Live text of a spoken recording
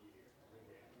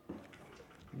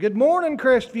Good morning,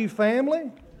 Crestview family.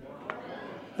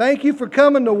 Thank you for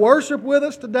coming to worship with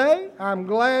us today. I'm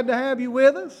glad to have you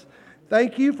with us.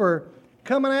 Thank you for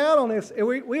coming out on this.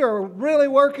 We are really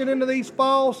working into these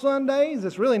fall Sundays.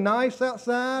 It's really nice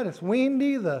outside. It's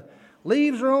windy. The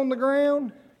leaves are on the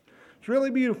ground. It's really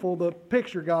beautiful, the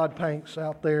picture God paints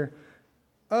out there.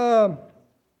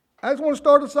 I just want to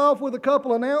start us off with a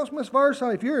couple announcements. First,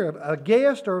 if you're a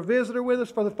guest or a visitor with us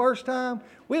for the first time,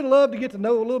 we'd love to get to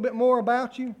know a little bit more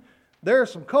about you. There are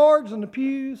some cards in the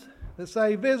pews that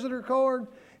say visitor card.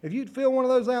 If you'd fill one of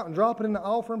those out and drop it in the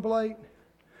offering plate,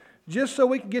 just so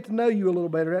we can get to know you a little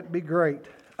better, that'd be great.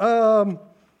 Quite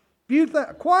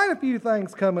a few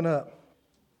things coming up.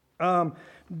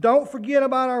 Don't forget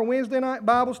about our Wednesday night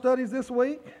Bible studies this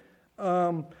week.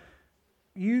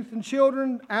 Youth and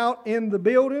children out in the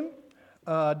building,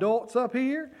 adults up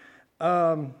here.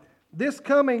 This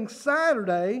coming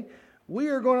Saturday, we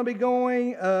are going to be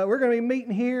we're going to be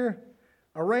meeting here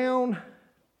around,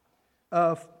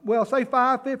 say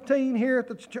 5:15 here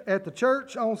at the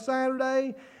church on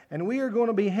Saturday, and we are going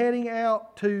to be heading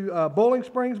out to Bowling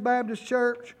Springs Baptist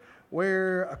Church,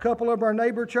 where a couple of our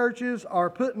neighbor churches are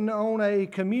putting on a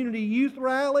community youth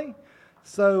rally.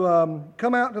 So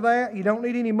come out to that. You don't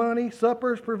need any money.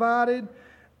 Supper's provided.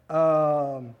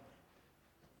 And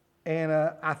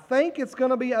I think it's going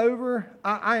to be over.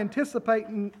 I anticipate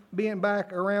being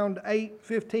back around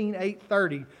 8:15,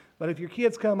 8:30. But if your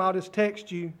kids come, I'll just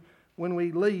text you when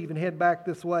we leave and head back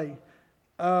this way.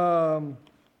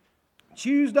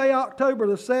 Tuesday, October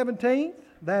the 17th,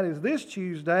 that is this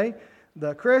Tuesday,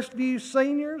 the Crestview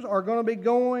seniors are going to be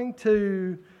going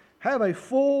to have a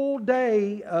full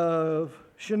day of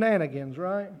shenanigans,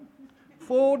 right?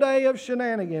 Full day of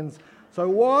shenanigans. So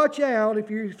watch out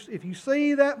if you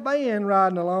see that band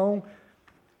riding along.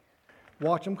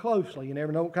 Watch them closely. You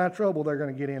never know what kind of trouble they're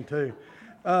going to get into.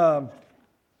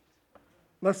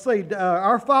 Let's see.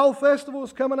 Our fall festival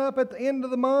is coming up at the end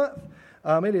of the month.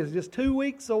 It is just 2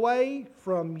 weeks away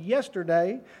from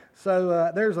yesterday.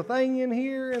 So there's a thing in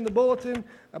here in the bulletin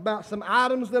about some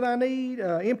items that I need.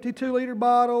 Empty 2-liter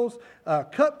bottles,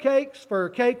 cupcakes for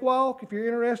a cakewalk if you're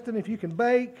interested, if you can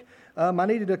bake. I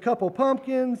needed a couple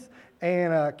pumpkins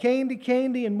and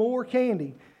candy, and more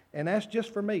candy. And that's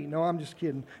just for me. No, I'm just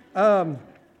kidding.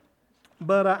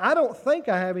 But I don't think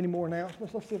I have any more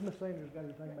announcements. Let's see if Miss Sanders got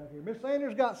anything back here. Miss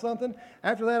Sanders got something.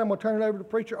 After that, I'm going to turn it over to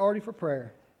Preacher Artie for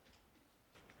prayer.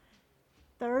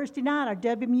 Thursday night, our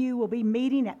WMU will be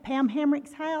meeting at Pam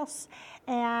Hamrick's house,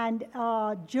 and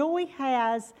Joey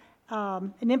has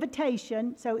an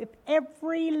invitation. So if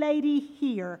every lady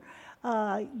here,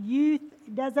 youth,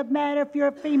 doesn't matter if you're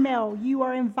a female, you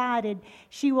are invited.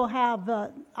 She will have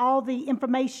all the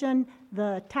information,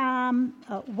 the time,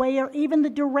 where, even the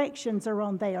directions are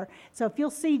on there. So if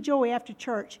you'll see Joey after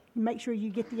church, make sure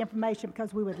you get the information,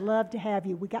 because we would love to have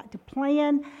you. We got to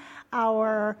plan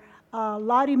our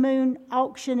Lottie Moon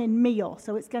auction and meal.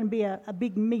 So it's going to be a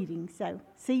big meeting. So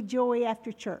see Joey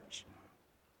after church.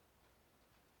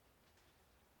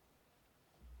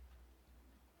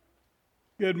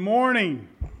 Good morning.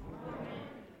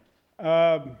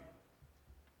 I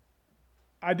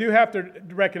do have to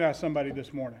recognize somebody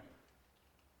this morning.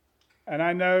 And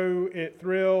I know it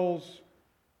thrills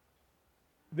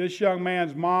this young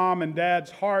man's mom and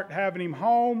dad's heart having him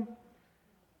home,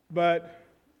 but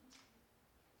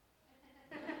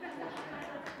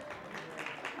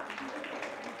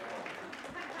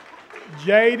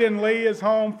Jaden Lee is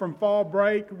home from fall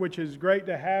break, which is great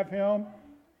to have him.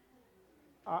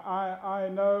 I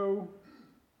know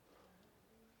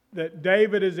that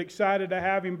David is excited to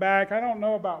have him back. I don't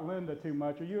know about Linda too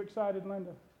much. Are you excited,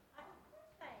 Linda?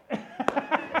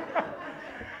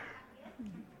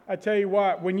 I tell you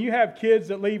what, when you have kids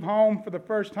that leave home for the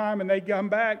first time and they come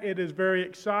back, it is very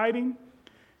exciting.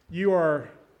 You are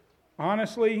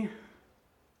honestly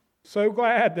so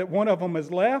glad that one of them has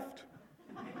left.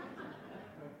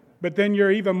 But then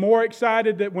you're even more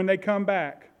excited that when they come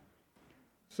back.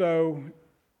 So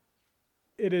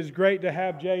it is great to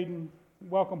have Jaden.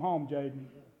 Welcome home, Jaden.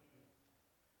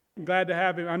 I'm glad to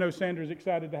have him. I know Sandra's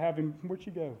excited to have him. Where'd she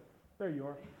go? There you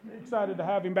are. Excited to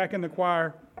have him back in the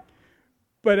choir.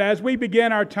 But as we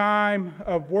begin our time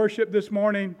of worship this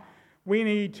morning, we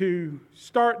need to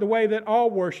start the way that all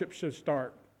worship should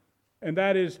start. And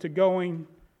that is to going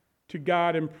to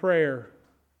God in prayer.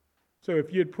 So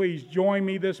if you'd please join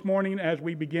me this morning as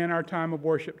we begin our time of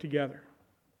worship together.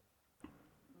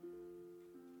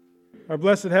 Our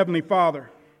blessed Heavenly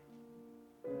Father,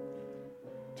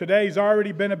 today's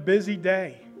already been a busy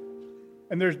day,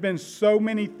 and there's been so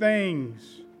many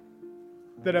things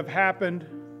that have happened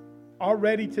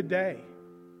already today.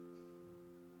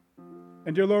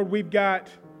 And dear Lord, we've got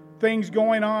things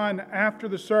going on after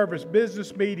the service,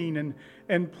 business meeting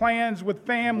and plans with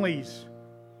families.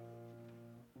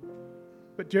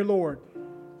 But dear Lord,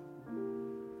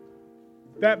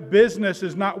 that business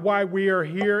is not why we are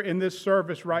here in this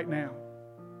service right now.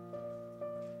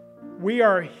 We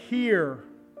are here,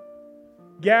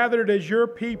 gathered as your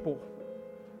people,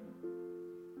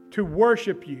 to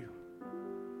worship you.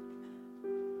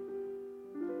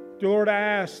 Dear Lord, I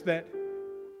ask that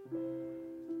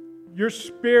your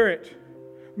Spirit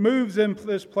moves into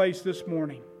this place this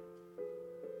morning.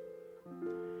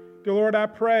 Dear Lord, I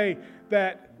pray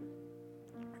that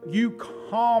you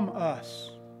calm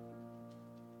us.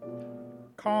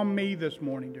 Calm me this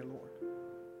morning, dear Lord.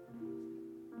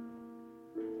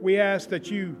 We ask that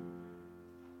you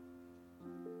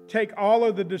take all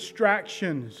of the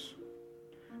distractions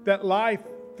that life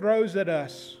throws at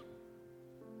us,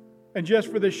 and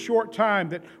just for this short time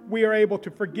that we are able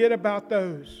to forget about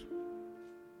those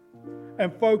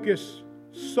and focus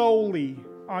solely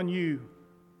on you.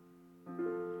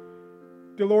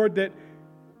 Dear Lord, that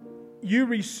you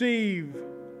receive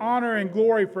honor and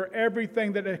glory for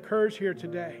everything that occurs here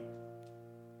today.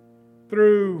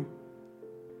 Through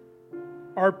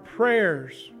our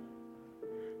prayers,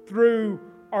 through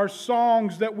our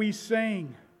songs that we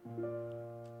sing,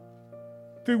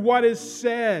 through what is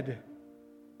said,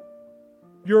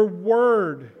 your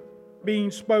word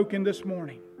being spoken this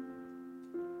morning.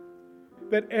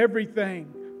 That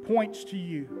everything points to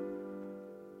you.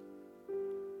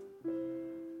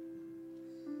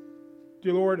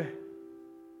 Dear Lord,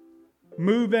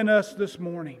 move in us this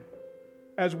morning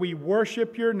as we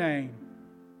worship your name.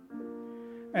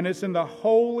 And it's in the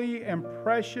holy and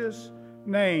precious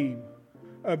name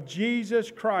of Jesus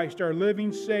Christ, our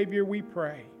living Savior, we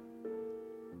pray.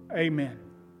 Amen.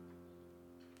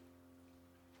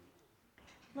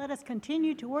 Let us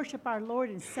continue to worship our Lord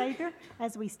and Savior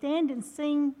as we stand and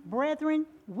sing, Brethren,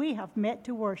 We Have Met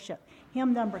to Worship.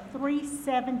 Hymn number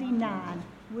 379.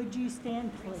 Would you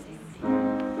stand, please?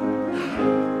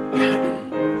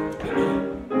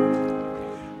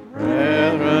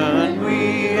 Brethren,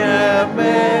 we have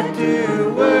met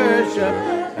to worship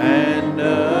and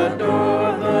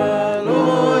adore the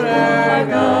Lord our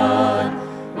God.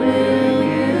 Will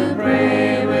you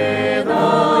pray with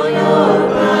all your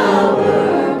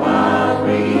power while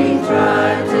we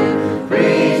try to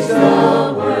preach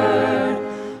the word?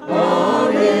 All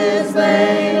is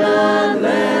vain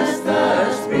unless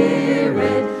the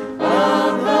Spirit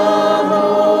of the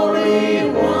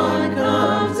Holy One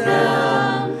comes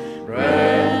down.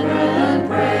 Brethren,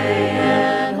 pray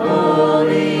and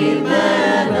holy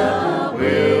manna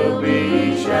will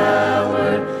be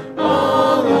showered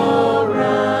all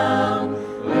around.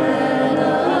 Let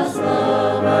us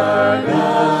love our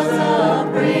God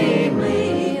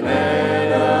supremely.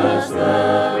 Let us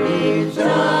love each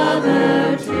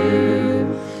other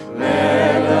too.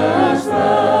 Let us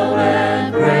love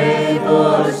and pray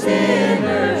for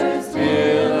sinners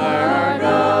till our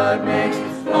God makes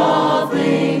all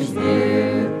things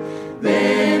new.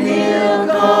 Then he'll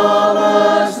call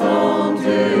us home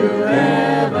to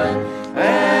heaven.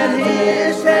 At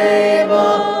his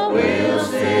table we'll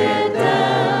sit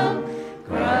down.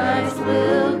 Christ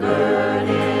will gird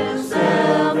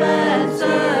himself and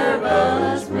serve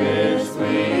us with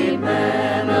sweet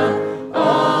manna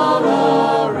all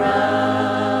around.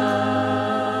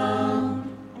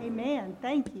 Amen.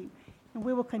 Thank you. And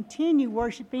we will continue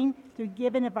worshiping through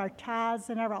giving of our tithes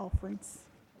and our offerings.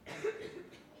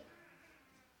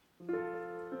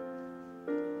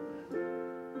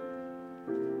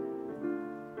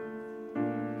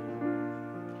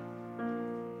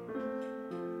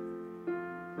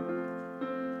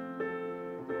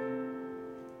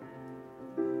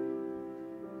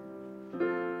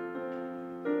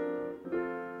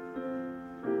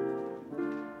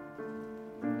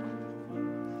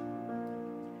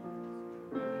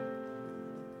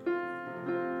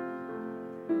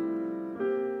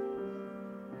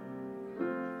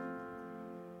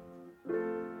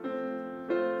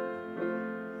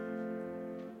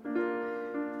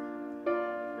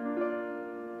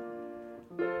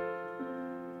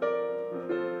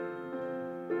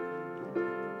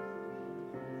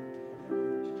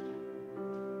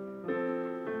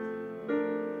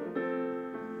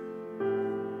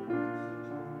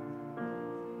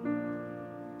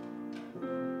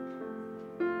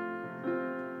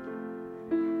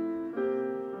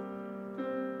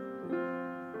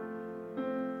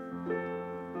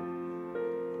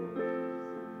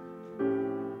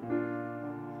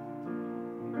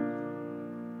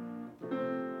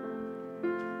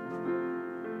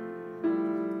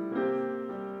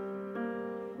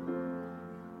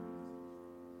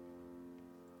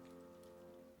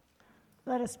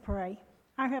 Let us pray.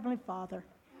 Our Heavenly Father,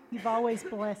 you've always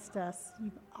blessed us.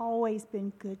 You've always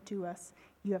been good to us.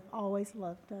 You have always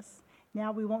loved us.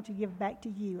 Now we want to give back to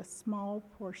you a small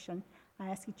portion. I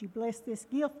ask that you bless this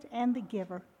gift and the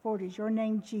giver, for it is your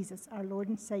name, Jesus, our Lord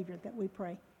and Savior, that we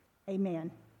pray.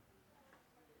 Amen.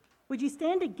 Would you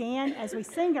stand again as we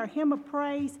sing our hymn of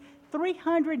praise,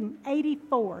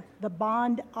 384, The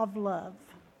Bond of Love.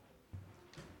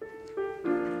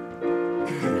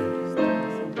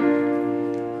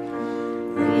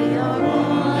 We are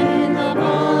one in the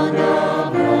bond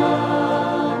of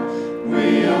love.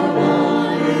 We are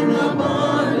one in the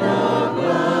bond of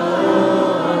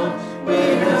love. We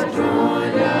have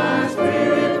joined our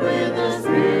spirit with the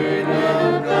Spirit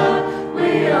of God.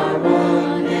 We are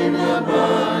one in the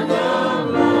bond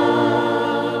of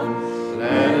love.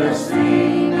 Let us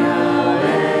sing now,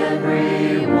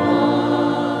 everyone.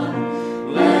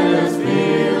 Let us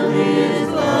feel His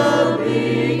love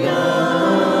begun.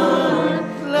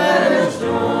 Let us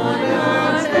join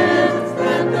our hands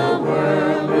that the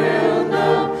world will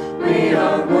know we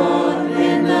are one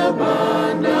in the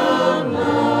bond of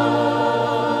love.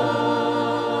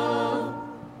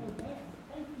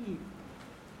 Thank you.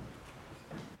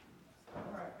 All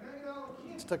right, can I get all the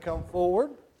kids to come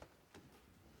forward?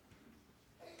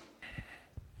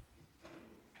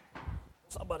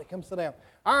 Somebody come sit down.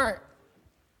 All right.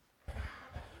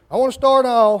 I want to start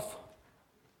off.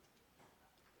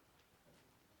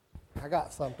 I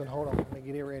got something. Hold on. Let me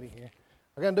get it ready here.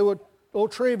 I'm going to do a little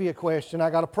trivia question.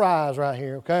 I got a prize right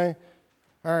here, okay?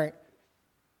 All right.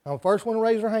 I'm the first one to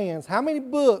raise their hands. How many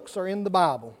books are in the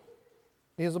Bible?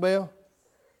 Isabel?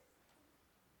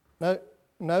 No.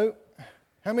 No.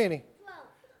 How many? 12.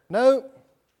 No.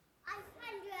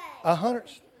 100. 100.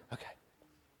 Okay.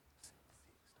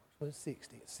 What is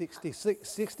 60? 60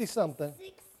 something.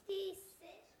 66.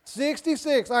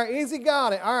 66. All right, Izzy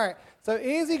got it. All right. So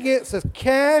Izzy gets a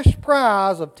cash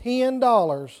prize of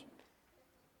 $10.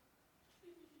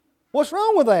 What's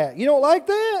wrong with that? You don't like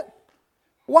that?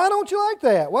 Why don't you like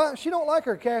that? Why? She don't like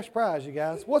her cash prize, you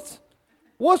guys. What's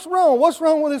wrong? What's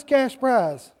wrong with this cash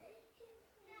prize?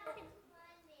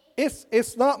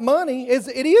 It's not money. It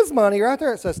is money right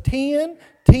there. It says 10.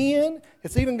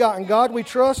 It's even got "In God We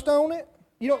Trust" on it.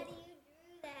 You don't. How do you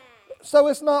do that? So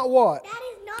it's not what? That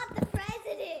is not the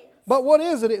president. But what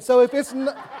is it? So if it's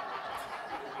not,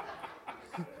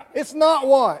 it's not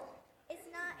what?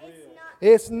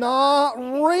 It's not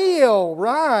real,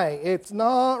 right? It's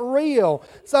not real.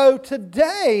 So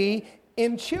today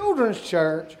in Children's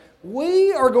Church,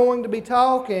 we are going to be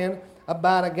talking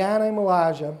about a guy named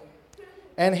Elijah.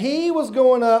 And he was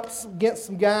going up against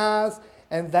some guys,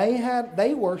 and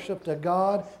they worshiped a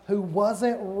God who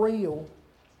wasn't real.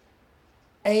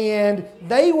 And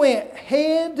they went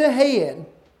head to head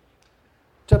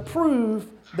to prove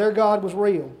their God was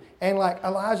real. And like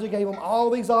Elijah gave them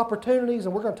all these opportunities,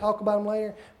 and we're going to talk about them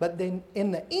later. But then in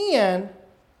the end,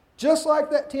 just like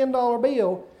that $10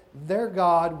 bill, their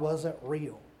God wasn't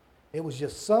real. It was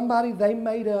just somebody they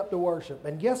made up to worship.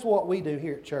 And guess what we do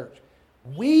here at church?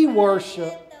 We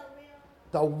worship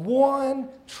the one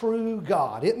true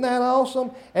God. Isn't that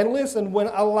awesome? And listen, when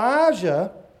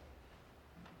Elijah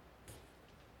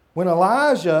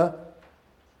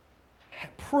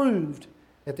proved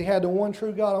that they had the one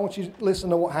true God, I want you to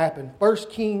listen to what happened. 1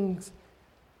 Kings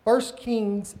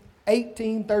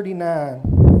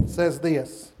 18:39 says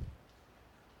this.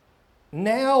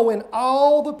 Now when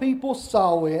all the people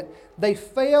saw it, they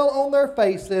fell on their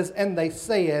faces and they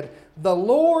said, "The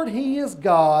Lord, He is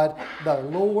God. The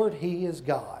Lord, He is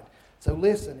God." So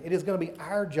listen, it is going to be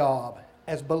our job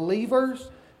as believers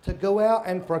to go out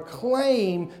and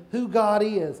proclaim who God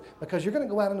is. Because you're going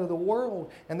to go out into the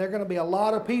world and there are going to be a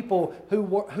lot of people who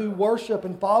worship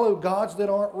and follow gods that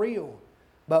aren't real.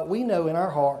 But we know in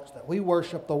our hearts that we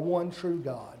worship the one true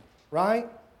God. Right?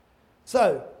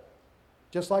 So,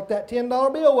 just like that $10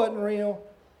 bill wasn't real,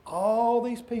 all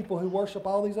these people who worship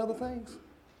all these other things,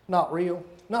 not real.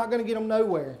 Not going to get them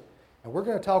nowhere. And we're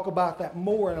going to talk about that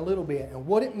more in a little bit and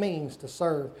what it means to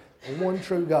serve the one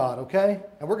true God, okay?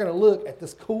 And we're going to look at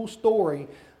this cool story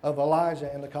of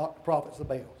Elijah and the prophets of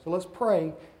Baal. So let's pray,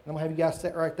 and I'm going to have you guys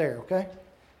sit right there, okay?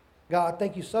 God,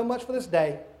 thank you so much for this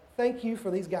day. Thank you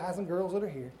for these guys and girls that are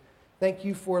here. Thank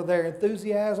you for their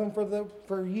enthusiasm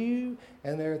for you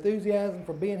and their enthusiasm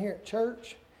for being here at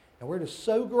church. And we're just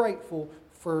so grateful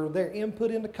for their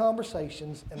input into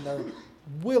conversations and their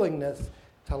willingness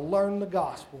to learn the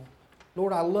gospel.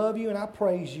 Lord, I love you and I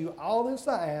praise you. All this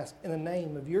I ask in the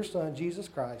name of your Son, Jesus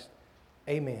Christ.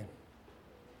 Amen.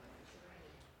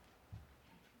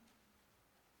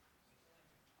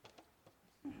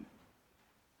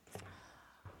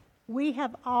 We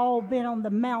have all been on the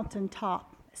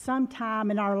mountaintop sometime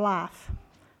in our life.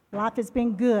 Life has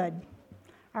been good.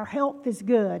 Our health is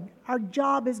good. Our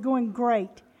job is going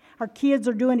great. Our kids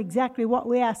are doing exactly what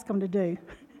we ask them to do.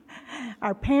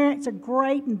 Our parents are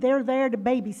great, and they're there to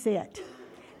babysit.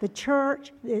 The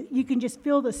church, you can just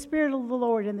feel the Spirit of the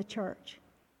Lord in the church.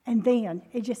 And then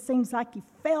it just seems like you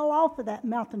fell off of that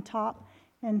mountaintop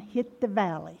and hit the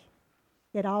valley.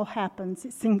 It all happens,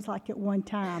 it seems like, at one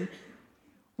time.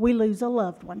 We lose a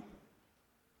loved one.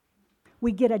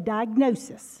 We get a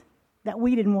diagnosis that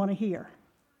we didn't want to hear.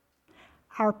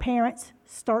 Our parents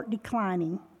start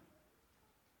declining.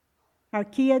 Our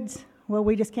kids, well,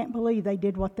 we just can't believe they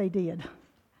did what they did.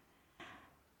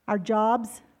 Our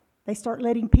jobs, they start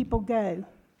letting people go,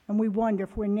 and we wonder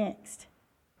if we're next.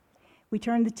 We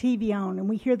turn the TV on and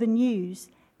we hear the news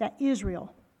that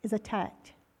Israel is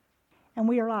attacked. And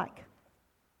we are like,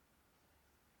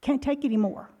 can't take it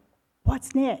anymore.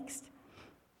 What's next?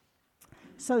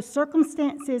 So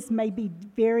circumstances may be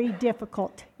very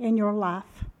difficult in your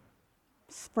life.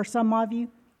 For some of you,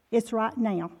 it's right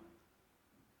now.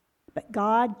 But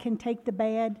God can take the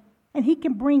bad and He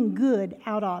can bring good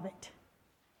out of it.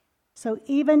 So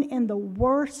even in the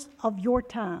worst of your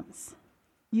times,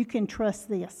 you can trust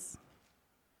this.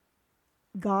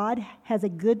 God has a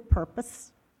good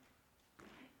purpose.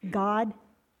 God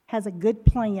has a good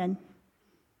plan.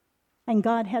 And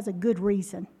God has a good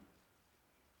reason.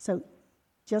 So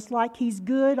just like He's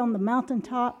good on the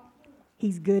mountaintop,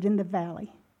 He's good in the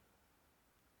valley.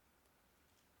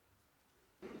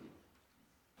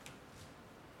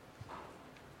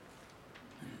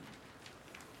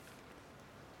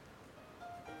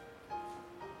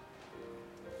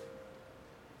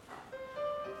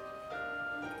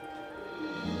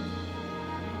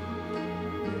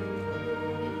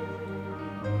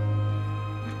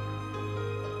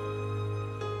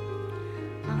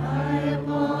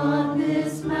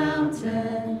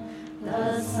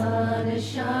 The sun is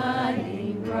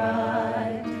shining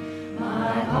bright.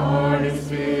 My heart is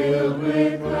filled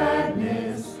with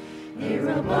gladness here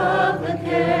above the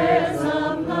cares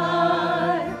of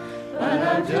life. But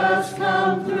I've just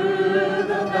come through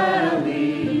the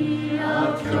valley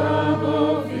of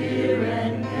trouble, fear,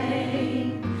 and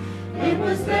pain. It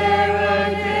was there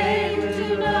I came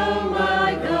to know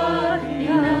my God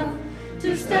enough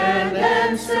to stand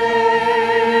and say,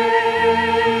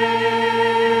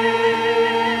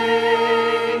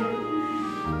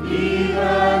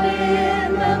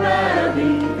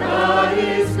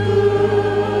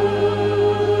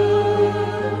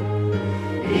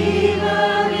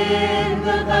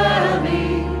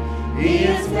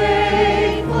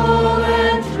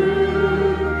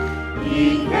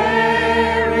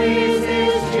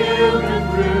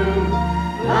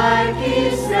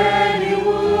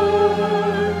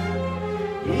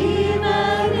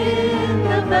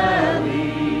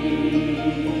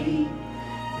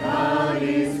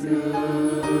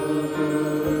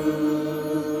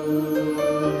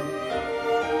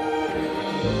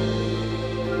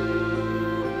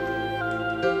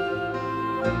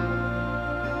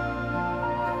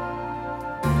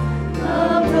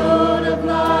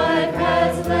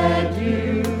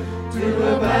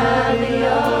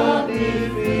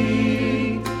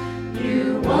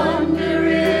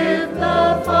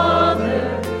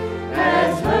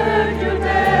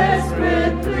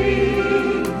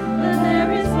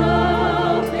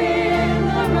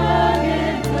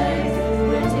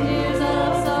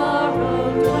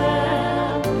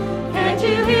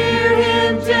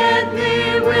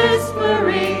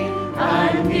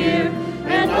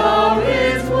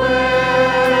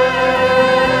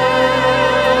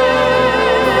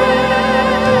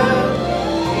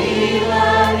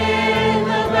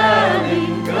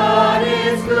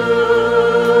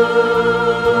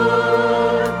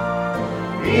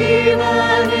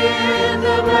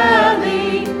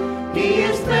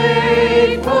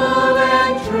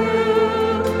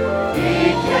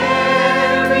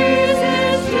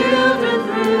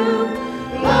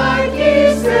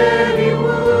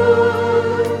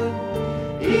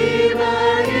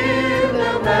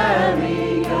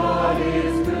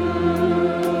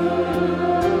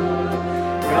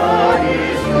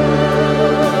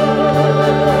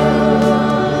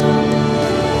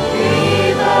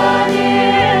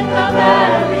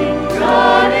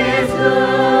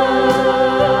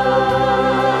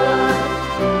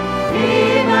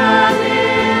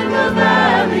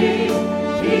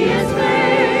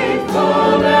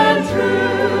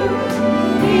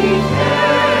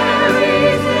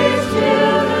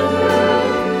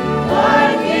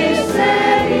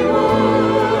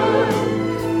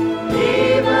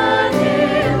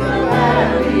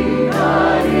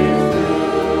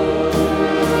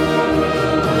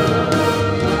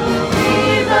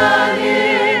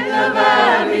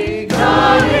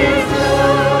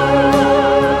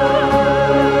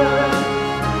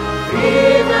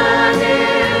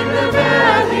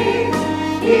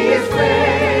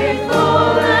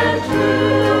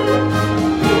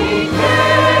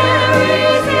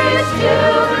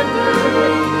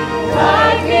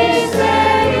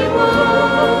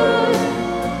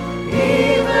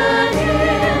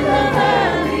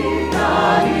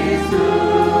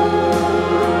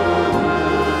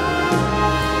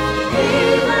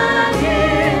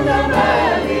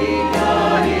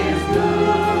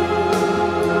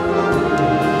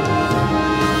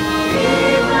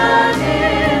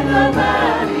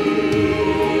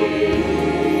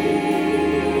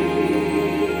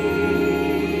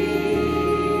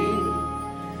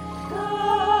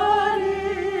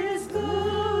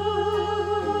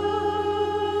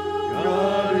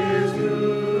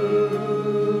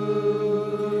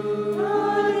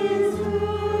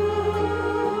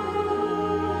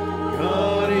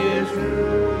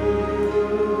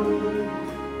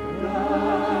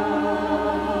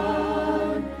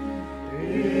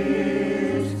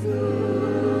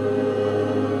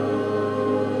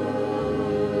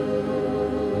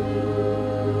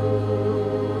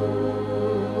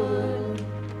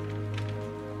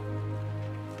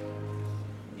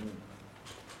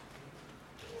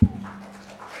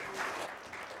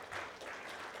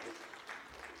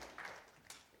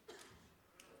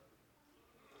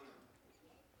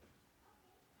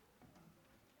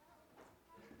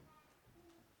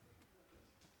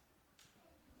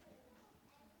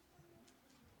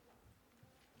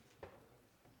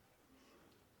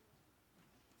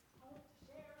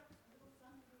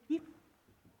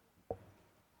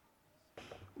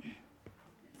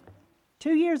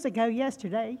 2 years ago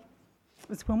yesterday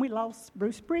was when we lost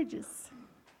Bruce Bridges.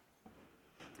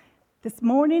 This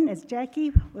morning, as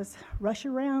Jackie was rushing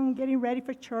around getting ready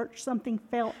for church, something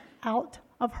fell out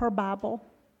of her Bible.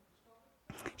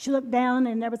 She looked down,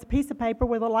 and there was a piece of paper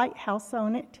with a lighthouse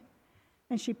on it.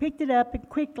 And she picked it up, and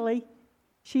quickly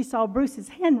she saw Bruce's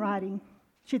handwriting.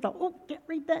 She thought, oh, can't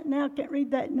read that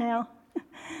now.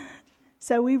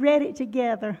 So we read it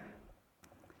together.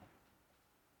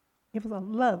 It was a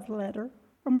love letter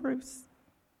from Bruce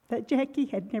that Jackie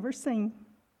had never seen.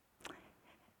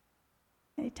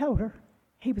 And it told her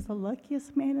he was the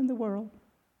luckiest man in the world.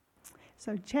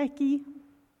 So Jackie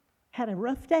had a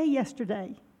rough day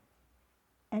yesterday,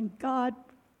 and God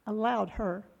allowed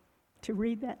her to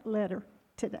read that letter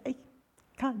today.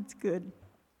 God's good.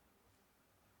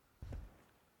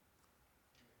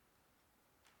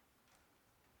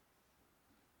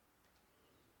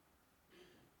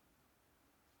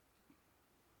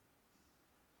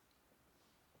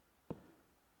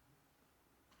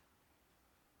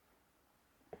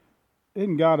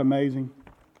 Isn't God amazing?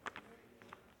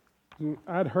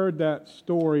 I'd heard that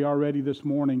story already this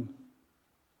morning,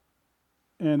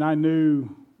 and I knew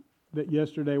that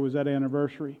yesterday was that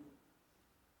anniversary.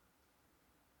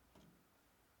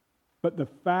 But the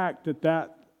fact that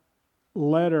that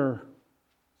letter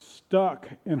stuck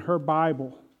in her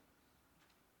Bible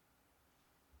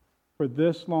for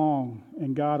this long,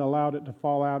 and God allowed it to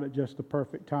fall out at just the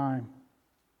perfect time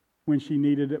when she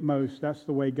needed it most, that's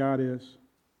the way God is.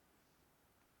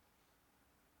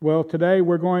 Well, today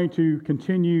we're going to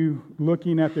continue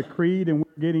looking at the creed, and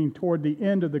we're getting toward the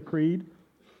end of the creed.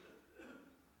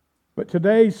 But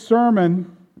today's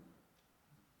sermon,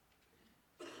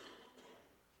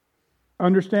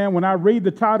 understand when I read the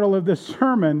title of this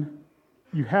sermon,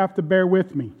 you have to bear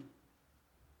with me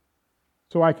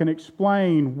so I can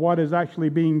explain what is actually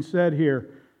being said here.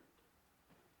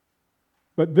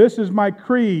 But this is my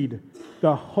creed,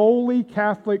 the Holy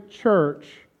Catholic Church,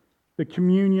 the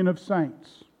communion of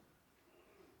saints.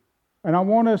 And I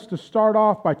want us to start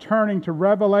off by turning to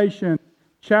Revelation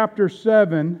chapter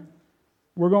 7.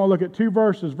 We're going to look at two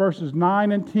verses, verses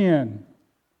 9 and 10.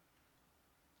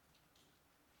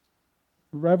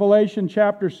 Revelation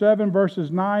chapter 7, verses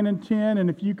 9 and 10. And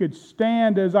if you could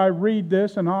stand as I read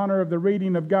this in honor of the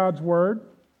reading of God's Word.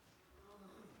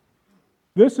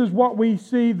 This is what we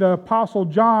see the Apostle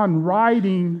John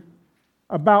writing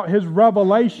about his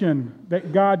revelation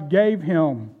that God gave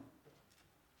him.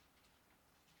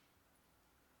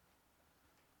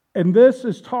 And this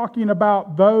is talking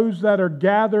about those that are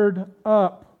gathered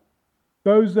up,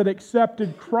 those that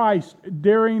accepted Christ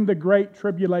during the Great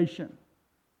Tribulation.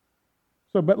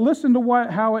 But listen to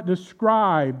how it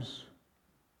describes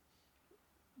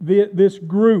this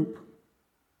group.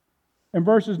 In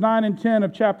verses 9 and 10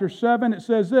 of chapter 7, it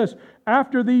says this,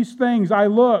 "After these things I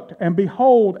looked, and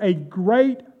behold, a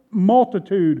great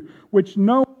multitude, which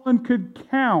no one could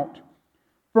count,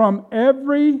 from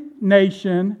every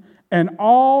nation and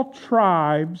all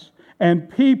tribes and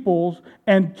peoples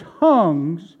and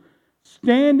tongues,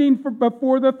 standing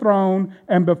before the throne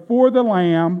and before the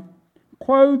Lamb,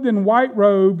 clothed in white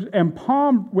robes, and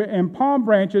palm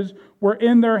branches were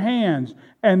in their hands.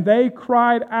 And they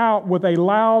cried out with a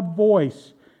loud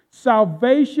voice,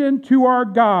 'Salvation to our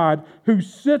God who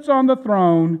sits on the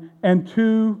throne and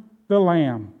to the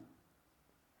Lamb.'"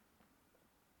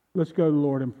 Let's go to the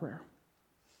Lord in prayer.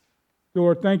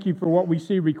 Lord, thank you for what we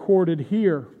see recorded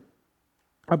here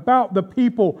about the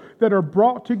people that are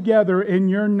brought together in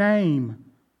your name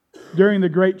during the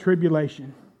Great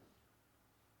Tribulation.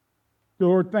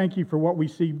 Lord, thank you for what we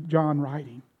see John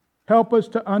writing. Help us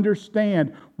to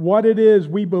understand what it is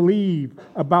we believe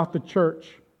about the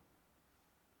church.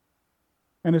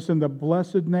 And it's in the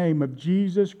blessed name of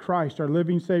Jesus Christ, our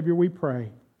living Savior, we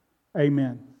pray.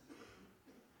 Amen.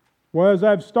 Well, as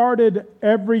I've started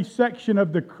every section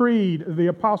of the creed, the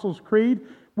Apostles' Creed,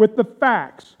 with the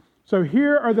facts. So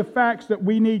here are the facts that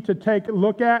we need to take a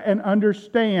look at and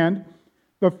understand.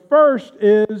 The first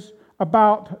is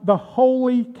about the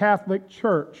Holy Catholic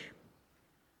Church.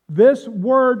 This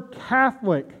word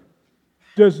Catholic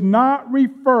does not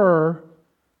refer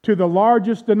to the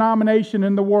largest denomination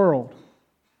in the world,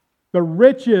 the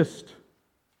richest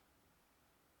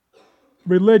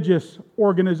religious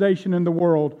organization in the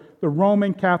world, the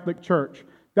Roman Catholic Church.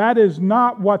 That is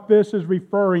not what this is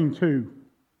referring to.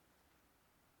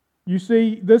 You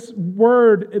see, this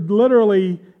word, it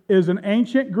literally is an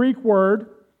ancient Greek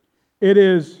word. It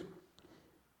is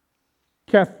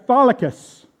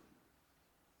Catholicus.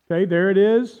 Okay, there it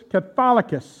is,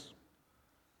 Catholicus.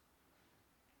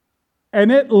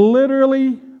 And it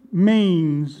literally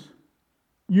means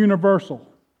universal.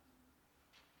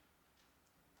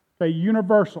 Okay,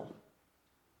 universal.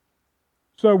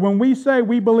 So when we say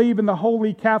we believe in the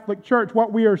Holy Catholic Church,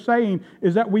 what we are saying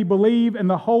is that we believe in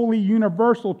the Holy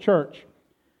Universal Church.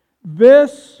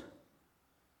 This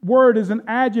word is an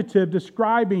adjective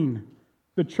describing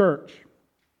the church.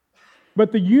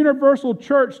 But the universal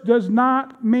church does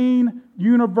not mean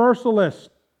universalist.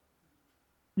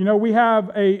 You know, we have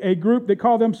a group that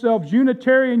call themselves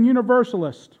Unitarian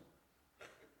Universalist.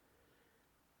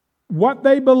 What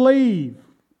they believe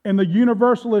in the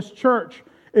Universalist church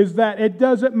is that it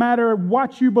doesn't matter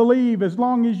what you believe as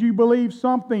long as you believe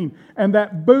something, and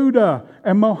that Buddha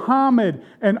and Muhammad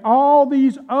and all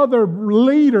these other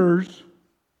leaders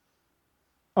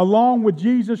along with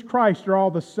Jesus Christ are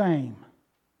all the same.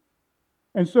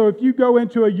 And so if you go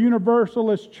into a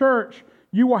Universalist church,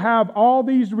 you will have all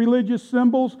these religious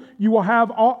symbols, you will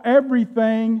have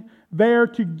everything there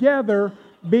together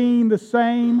being the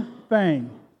same thing.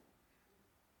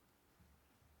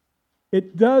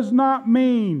 It does not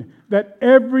mean that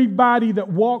everybody that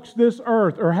walks this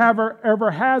earth or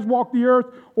ever has walked the earth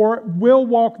or will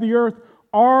walk the earth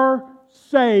are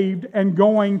saved and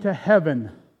going to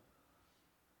heaven.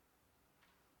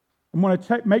 I'm going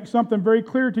to make something very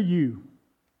clear to you.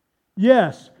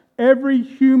 Yes, every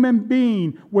human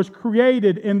being was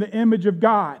created in the image of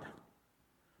God,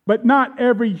 but not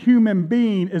every human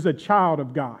being is a child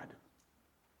of God.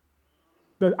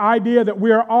 The idea that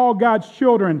we are all God's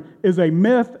children is a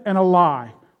myth and a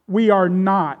lie. We are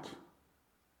not.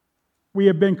 We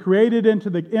have been created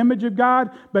into the image of God,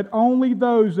 but only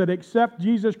those that accept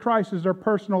Jesus Christ as their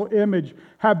personal image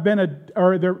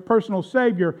or their personal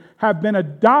Savior have been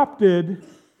adopted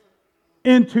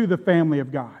into the family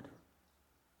of God.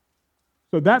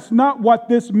 So that's not what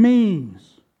this means.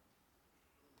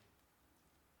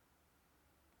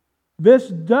 This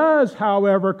does,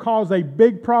 however, cause a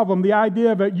big problem. The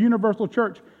idea of a universal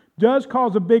church does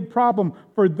cause a big problem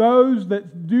for those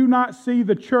that do not see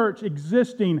the church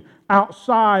existing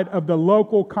outside of the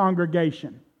local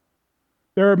congregation.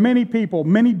 There are many people,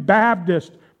 many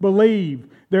Baptists believe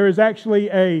there is actually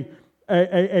a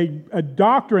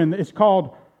doctrine, it's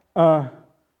called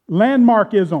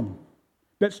landmarkism,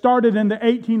 that started in the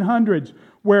 1800s,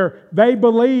 where they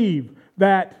believe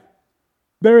that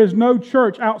there is no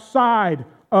church outside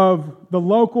of the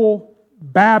local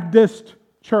Baptist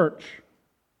church.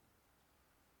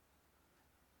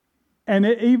 And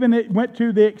it went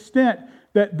to the extent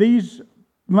that these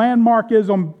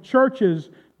landmarkism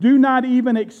churches do not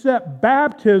even accept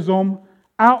baptism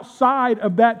outside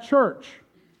of that church.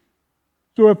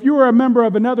 So if you were a member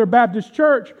of another Baptist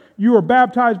church, you were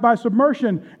baptized by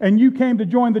submersion, and you came to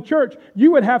join the church,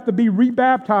 you would have to be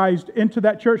rebaptized into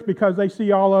that church because they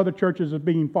see all other churches as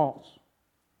being false.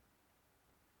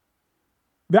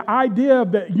 The idea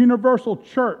of the universal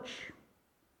church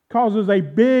causes a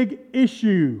big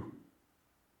issue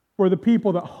for the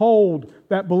people that hold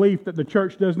that belief that the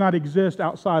church does not exist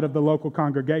outside of the local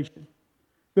congregation.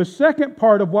 The second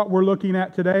part of what we're looking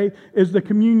at today is the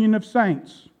communion of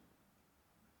saints.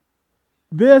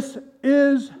 This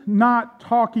is not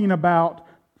talking about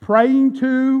praying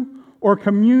to or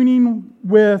communing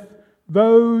with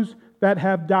those that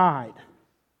have died.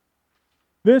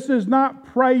 This is not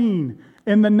praying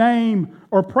in the name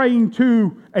or praying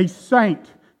to a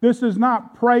saint. This is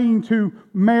not praying to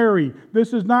Mary.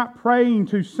 This is not praying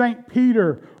to St.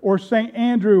 Peter or St.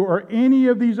 Andrew or any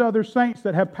of these other saints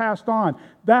that have passed on.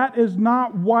 That is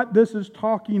not what this is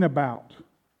talking about.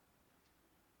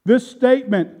 This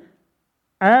statement,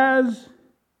 as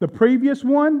the previous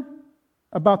one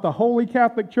about the Holy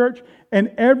Catholic Church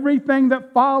and everything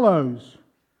that follows,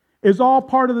 is all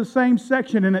part of the same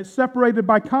section, and it's separated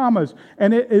by commas,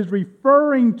 and it is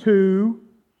referring to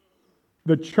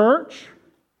the church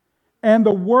and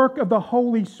the work of the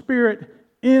Holy Spirit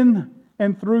in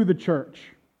and through the church.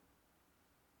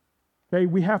 Okay,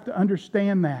 we have to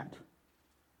understand that.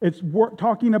 It's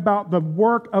talking about the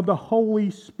work of the Holy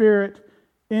Spirit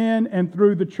in and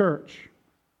through the church.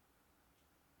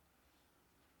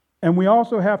 And we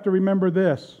also have to remember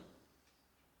this,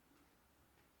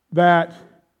 that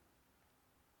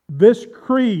this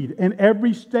creed and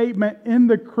every statement in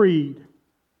the creed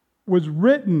was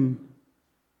written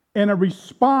in a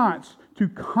response to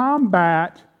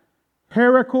combat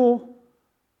heretical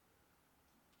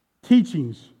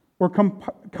teachings or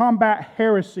combat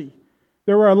heresy.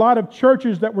 There were a lot of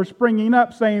churches that were springing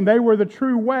up saying they were the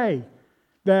true way,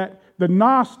 that the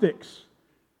Gnostics,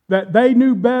 that they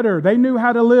knew better, they knew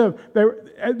how to live.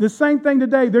 The same thing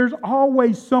today, there's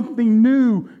always something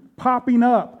new popping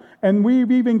up. And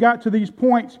we've even got to these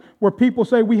points where people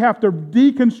say we have to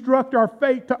deconstruct our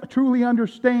faith to truly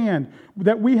understand,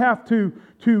 that we have to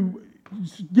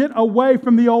get away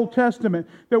from the Old Testament,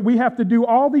 that we have to do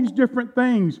all these different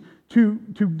things to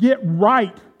get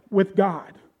right with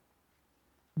God.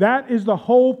 That is the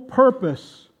whole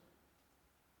purpose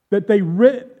that they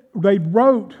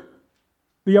wrote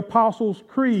the Apostles'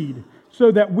 Creed,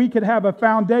 so that we could have a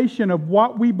foundation of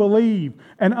what we believe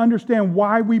and understand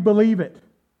why we believe it.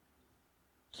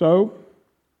 So,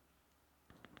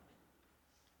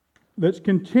 let's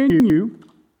continue.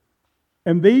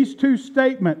 And these two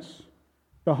statements,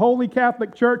 the Holy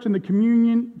Catholic Church and the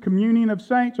communion of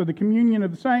saints, or the communion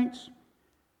of the saints,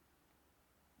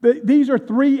 these are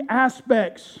three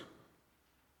aspects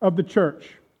of the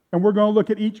church. And we're going to look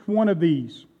at each one of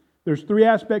these. There's three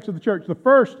aspects of the church. The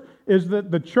first is that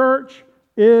the church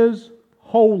is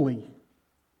holy.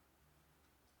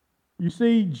 You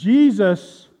see,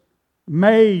 Jesus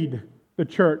made the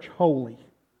church holy.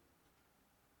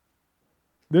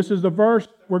 This is the verse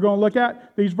we're going to look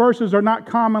at. These verses are not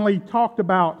commonly talked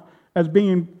about as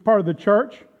being part of the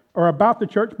church or about the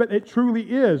church, but it truly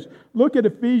is. Look at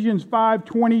Ephesians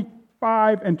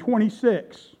 5:25 and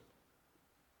 26.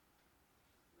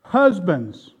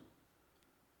 Husbands,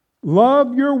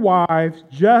 love your wives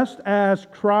just as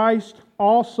Christ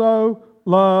also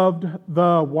loved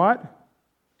the what?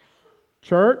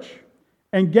 Church,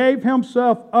 and gave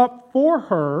himself up for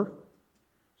her,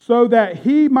 so that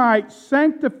he might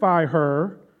sanctify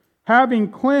her, having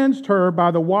cleansed her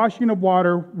by the washing of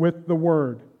water with the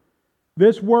word.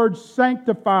 This word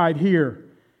sanctified here,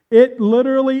 it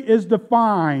literally is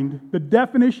defined, the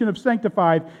definition of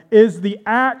sanctified is the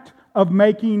act of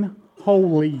making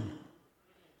holy.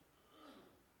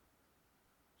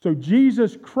 So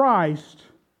Jesus Christ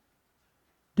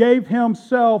gave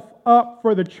himself up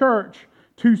for the church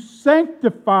to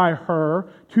sanctify her,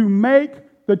 to make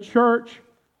the church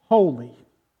holy.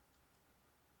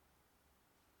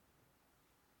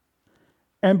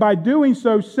 And by doing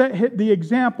so, set the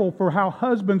example for how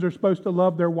husbands are supposed to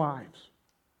love their wives.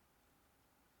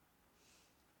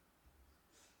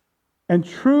 And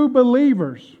true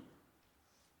believers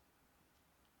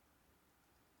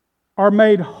are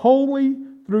made holy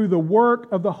through the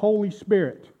work of the Holy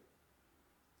Spirit.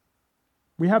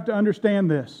 We have to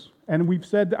understand this, and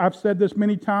I've said this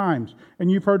many times, and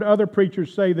you've heard other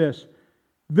preachers say this.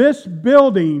 This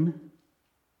building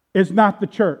is not the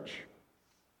church.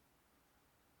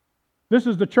 This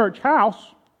is the church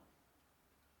house,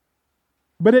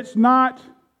 but it's not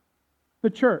the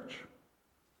church.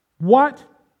 What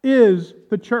is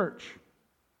the church?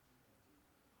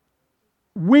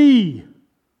 We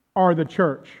are the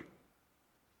church.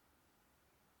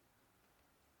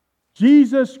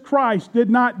 Jesus Christ did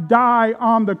not die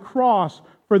on the cross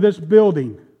for this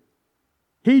building.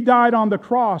 He died on the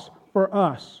cross for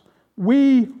us.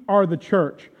 We are the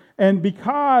church. And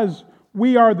because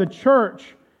we are the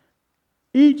church,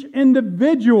 each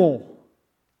individual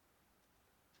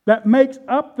that makes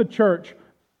up the church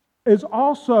is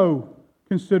also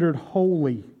considered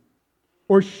holy,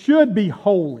 or should be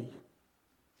holy.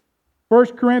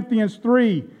 1 Corinthians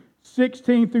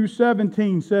 3:16 through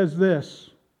 17 says this.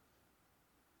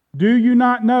 Do you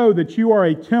not know that you are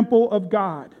a temple of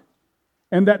God,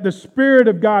 and that the Spirit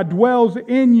of God dwells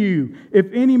in you? If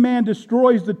any man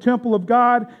destroys the temple of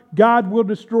God, God will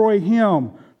destroy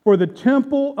him. For the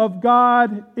temple of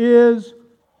God is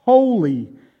holy,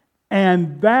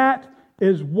 and that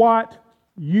is what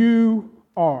you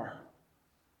are.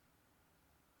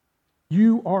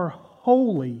 You are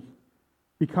holy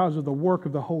because of the work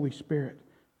of the Holy Spirit.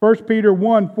 1 Peter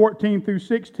 1:14 through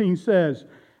 16 says,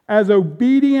 as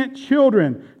obedient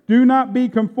children, do not be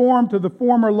conformed to the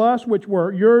former lusts which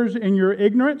were yours in your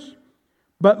ignorance,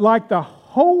 but like the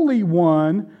Holy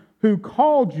One who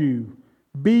called you,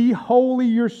 be holy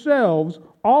yourselves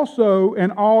also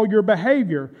in all your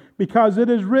behavior, because it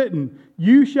is written,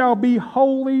 you shall be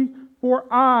holy, for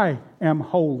I am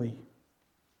holy.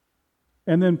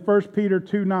 And then 1 Peter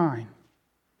 2:9.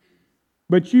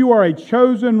 But you are a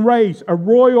chosen race, a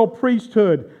royal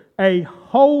priesthood, a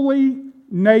holy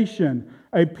nation,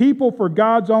 a people for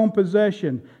God's own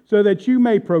possession, so that you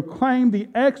may proclaim the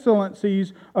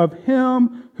excellencies of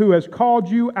Him who has called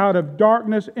you out of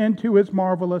darkness into His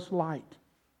marvelous light.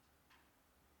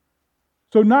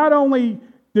 So not only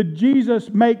did Jesus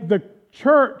make the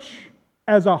church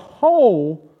as a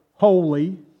whole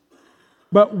holy,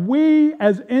 but we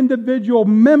as individual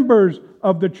members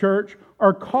of the church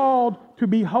are called to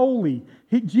be holy.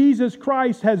 Jesus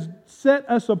Christ has set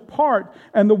us apart,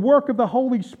 and the work of the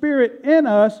Holy Spirit in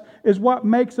us is what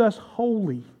makes us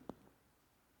holy.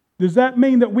 Does that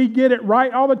mean that we get it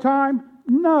right all the time?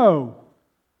 No.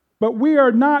 But we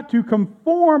are not to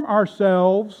conform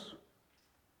ourselves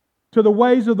to the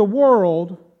ways of the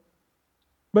world,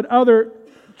 but other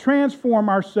transform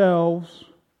ourselves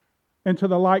into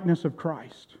the likeness of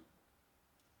Christ.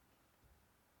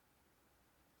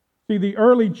 See, the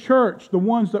early church, the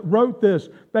ones that wrote this,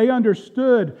 they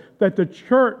understood that the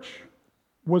church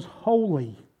was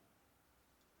holy.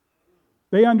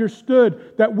 They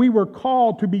understood that we were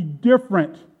called to be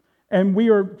different, and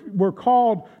were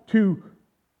called to,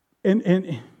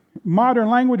 in modern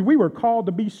language, we were called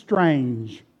to be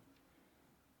strange.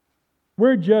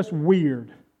 We're just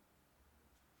weird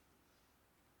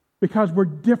because we're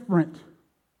different.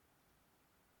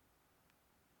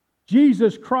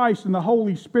 Jesus Christ and the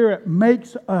Holy Spirit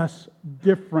makes us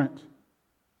different.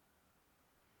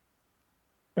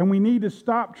 And we need to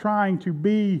stop trying to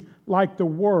be like the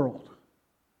world.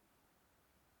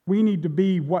 We need to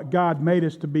be what God made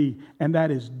us to be, and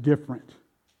that is different.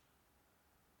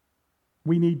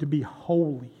 We need to be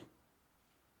holy.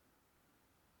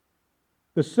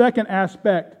 The second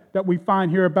aspect that we find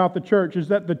here about the church is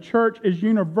that the church is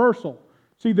universal.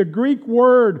 See, the Greek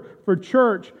word for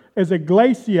church is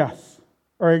ecclesias,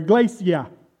 or ecclesia.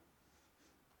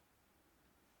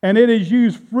 And it is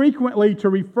used frequently to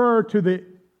refer to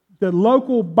the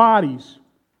local bodies.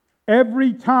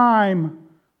 Every time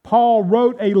Paul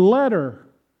wrote a letter,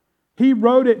 he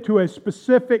wrote it to a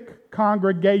specific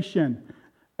congregation,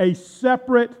 a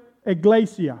separate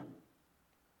ecclesia.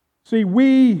 See,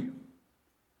 we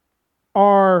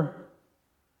are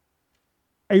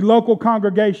a local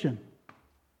congregation.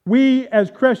 We,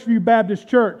 as Crestview Baptist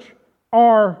Church,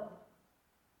 are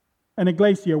an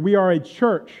ecclesia. We are a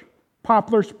church.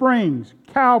 Poplar Springs,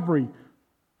 Calvary,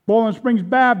 Bowling Springs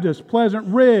Baptist, Pleasant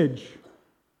Ridge.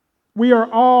 We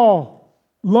are all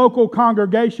local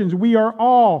congregations. We are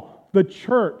all the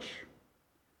church.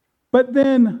 But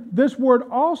then this word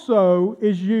also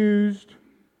is used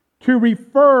to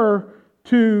refer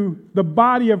to the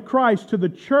body of Christ, to the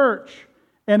church,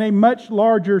 in a much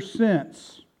larger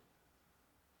sense.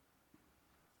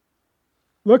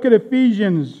 Look at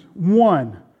Ephesians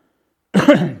 1,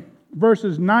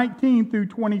 verses 19 through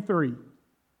 23.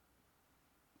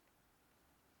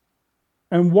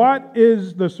 And what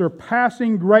is the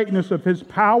surpassing greatness of His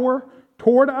power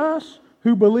toward us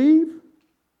who believe?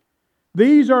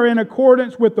 These are in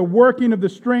accordance with the working of the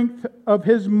strength of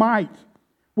His might,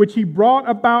 which He brought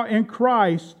about in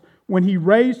Christ when He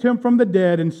raised Him from the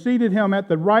dead and seated Him at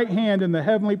the right hand in the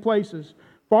heavenly places,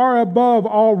 far above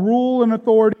all rule and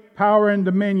authority, power and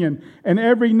dominion, and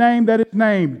every name that is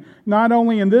named, not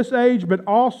only in this age, but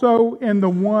also in the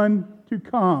one to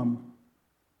come.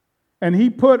 And He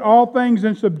put all things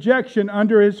in subjection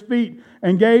under His feet,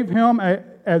 and gave Him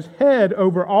as head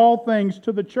over all things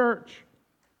to the church,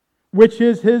 which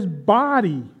is His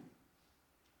body,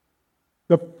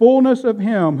 the fullness of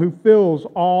Him who fills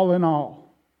all in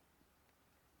all.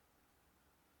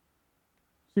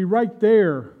 See, right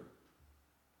there,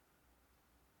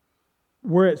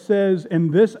 where it says,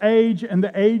 in this age and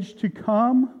the age to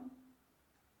come,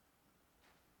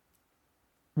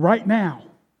 right now,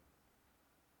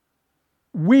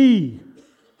 we,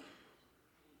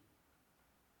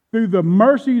 through the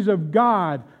mercies of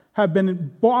God, have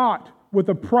been bought with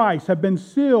a price, have been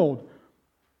sealed.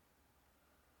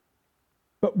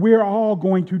 But we're all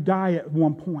going to die at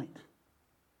one point.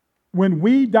 When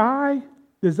we die,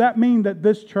 does that mean that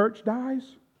this church dies?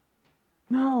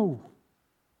 No.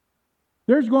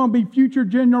 There's going to be future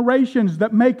generations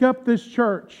that make up this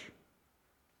church.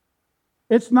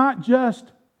 It's not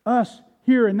just us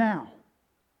here and now.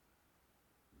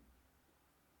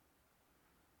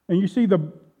 And you see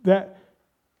that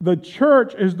the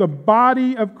church is the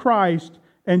body of Christ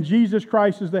and Jesus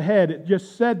Christ is the head. It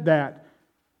just said that.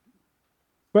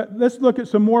 But let's look at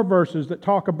some more verses that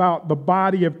talk about the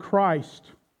body of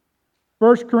Christ.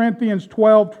 1 Corinthians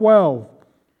 12:12.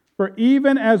 For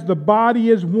even as the body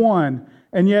is one,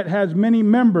 and yet has many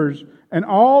members, and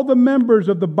all the members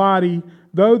of the body,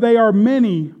 though they are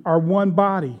many, are one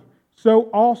body, so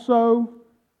also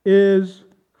is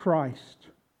Christ.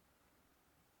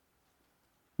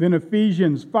 Then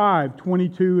Ephesians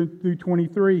 5:22 through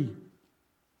 23.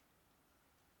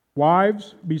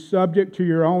 Wives, be subject to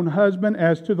your own husband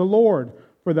as to the Lord.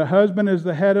 For the husband is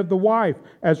the head of the wife,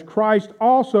 as Christ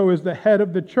also is the head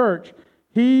of the church,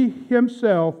 He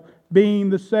Himself being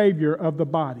the Savior of the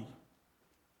body.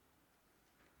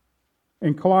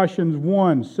 In Colossians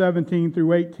 1:17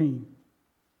 through 18.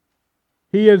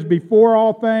 He is before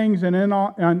all things, and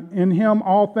in Him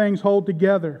all things hold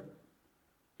together.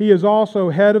 He is also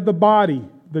head of the body,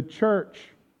 the church.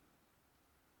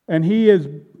 And He is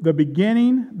the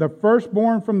beginning, the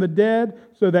firstborn from the dead,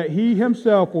 so that He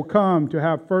Himself will come to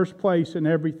have first place in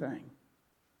everything.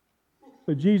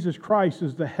 So Jesus Christ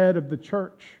is the head of the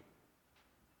church.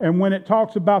 And when it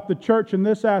talks about the church in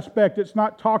this aspect, it's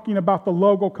not talking about the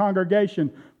local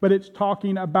congregation, but it's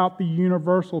talking about the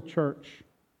universal church.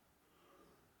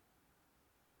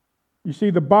 You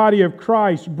see, the body of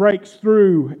Christ breaks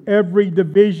through every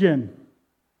division.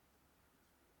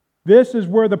 This is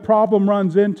where the problem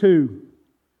runs into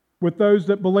with those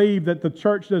that believe that the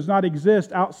church does not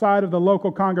exist outside of the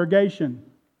local congregation.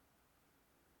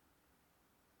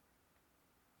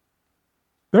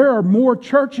 There are more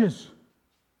churches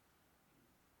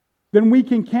than we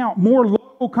can count, more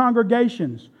local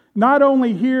congregations, not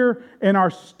only here in our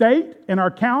state, in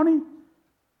our county,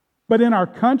 but in our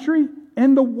country,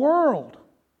 in the world.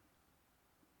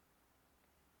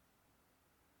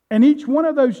 And each one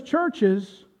of those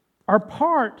churches are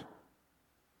part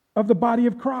of the body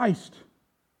of Christ.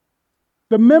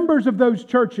 The members of those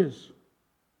churches,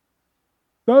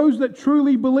 those that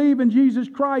truly believe in Jesus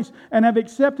Christ and have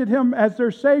accepted Him as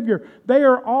their Savior, they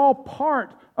are all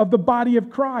part of the body of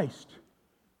Christ.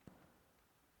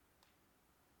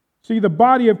 See, the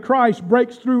body of Christ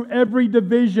breaks through every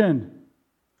division.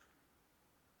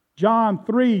 John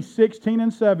 3:16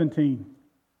 and 17.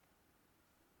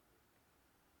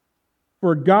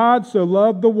 For God so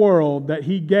loved the world that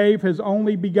He gave His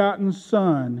only begotten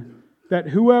Son, that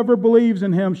whoever believes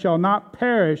in Him shall not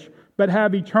perish, but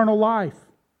have eternal life.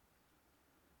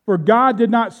 For God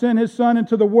did not send His Son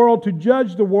into the world to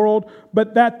judge the world,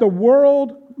 but that the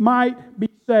world might be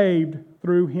saved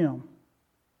through Him.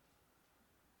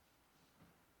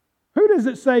 Who does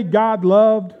it say God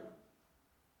loved?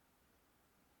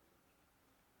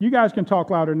 You guys can talk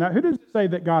louder than that. Who does it say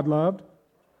that God loved?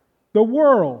 The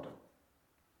world.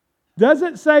 Does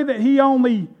it say that He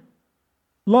only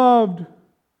loved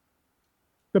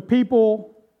the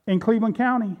people in Cleveland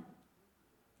County?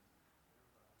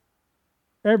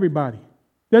 Everybody.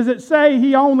 Does it say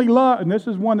He only loved, and this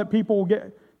is one that people will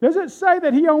get, does it say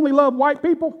that He only loved white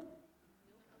people?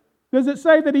 Does it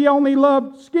say that He only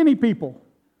loved skinny people?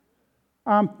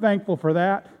 I'm thankful for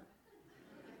that.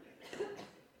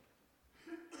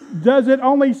 Does it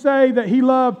only say that He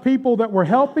loved people that were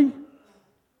healthy?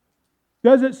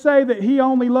 Does it say that He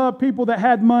only loved people that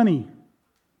had money?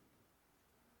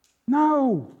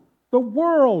 No. The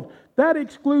world. That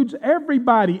excludes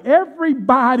everybody.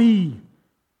 Everybody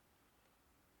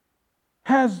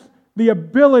has the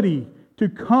ability to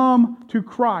come to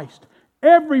Christ.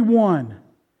 Everyone.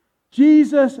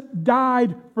 Jesus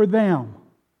died for them.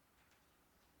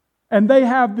 And they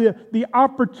have the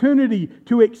opportunity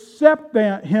to accept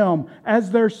Him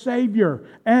as their Savior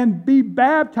and be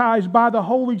baptized by the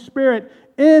Holy Spirit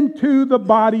into the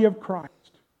body of Christ.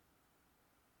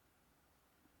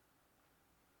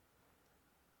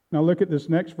 Now look at this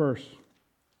next verse.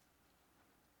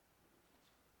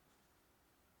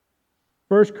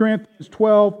 1 Corinthians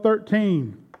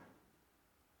 12:13.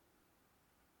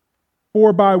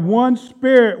 For by one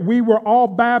Spirit we were all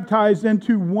baptized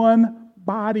into one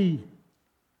body,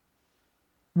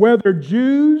 whether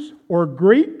Jews or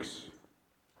Greeks,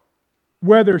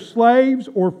 whether slaves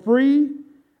or free,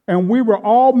 and we were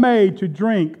all made to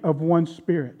drink of one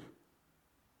Spirit.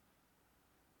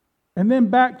 And then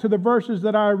back to the verses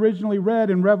that I originally read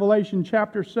in Revelation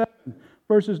chapter 7,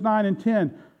 verses 9 and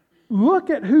 10. Look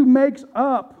at who makes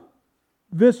up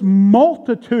this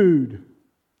multitude.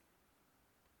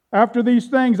 After these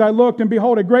things I looked, and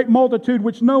behold, a great multitude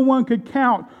which no one could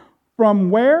count.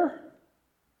 From where?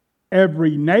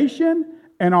 Every nation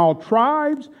and all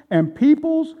tribes and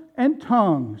peoples and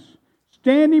tongues,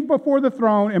 standing before the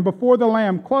throne and before the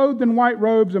Lamb, clothed in white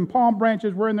robes, and palm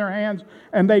branches were in their hands,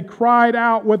 and they cried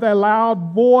out with a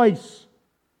loud voice,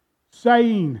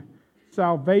 saying,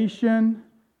 Salvation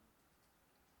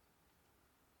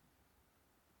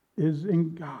is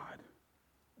in God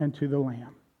and to the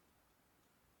Lamb.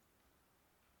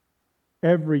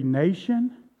 Every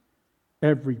nation,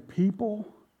 every people,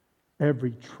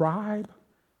 every tribe,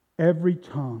 every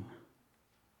tongue.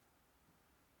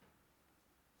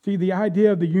 See, the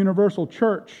idea of the universal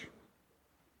church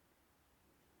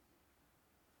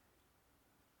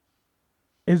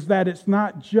is that it's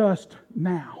not just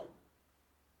now.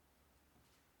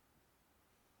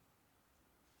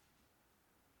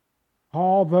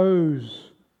 All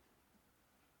those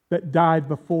that died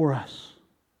before us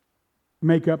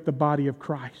make up the body of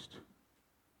Christ.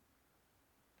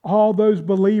 All those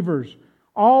believers,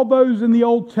 all those in the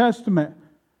Old Testament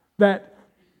that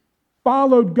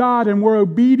followed God and were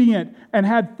obedient and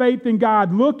had faith in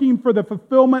God, looking for the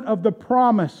fulfillment of the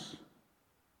promise.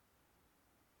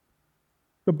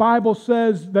 The Bible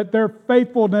says that their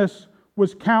faithfulness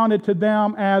was counted to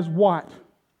them as what?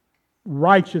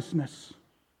 Righteousness.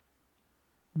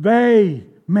 They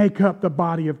make up the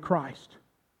body of Christ.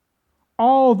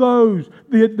 All those,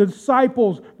 the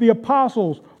disciples, the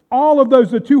apostles, all of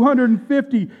those, the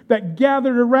 250 that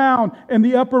gathered around in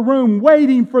the upper room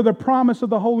waiting for the promise of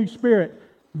the Holy Spirit,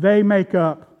 they make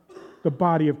up the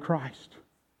body of Christ.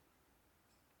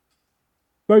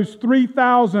 Those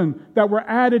 3,000 that were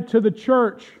added to the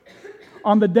church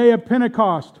on the day of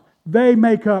Pentecost, they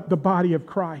make up the body of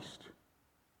Christ.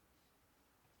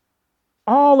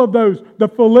 All of those, the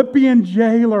Philippian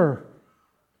jailer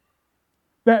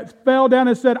that fell down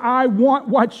and said, I want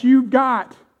what you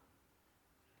got.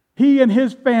 He and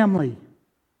his family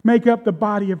make up the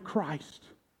body of Christ.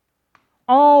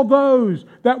 All those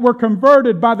that were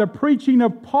converted by the preaching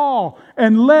of Paul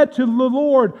and led to the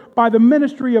Lord by the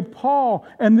ministry of Paul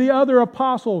and the other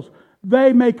apostles,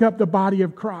 they make up the body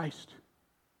of Christ.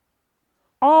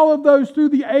 All of those through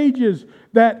the ages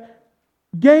that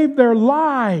gave their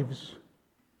lives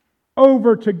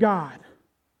over to God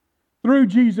through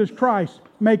Jesus Christ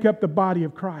make up the body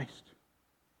of Christ.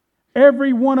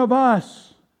 Every one of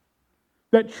us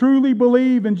that truly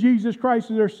believe in Jesus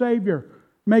Christ as their Savior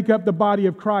make up the body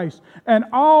of Christ. And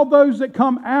all those that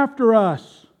come after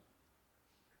us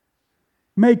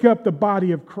make up the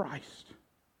body of Christ.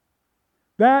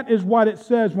 That is what it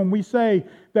says when we say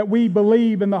that we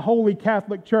believe in the Holy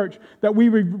Catholic Church, that we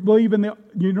believe in the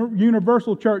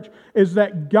universal church, is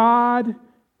that God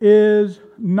is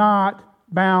not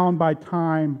bound by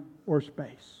time or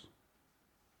space.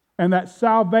 And that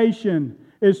salvation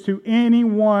is to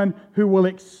anyone who will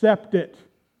accept it.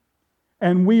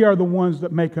 And we are the ones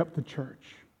that make up the church,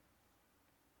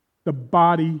 the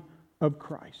body of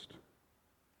Christ.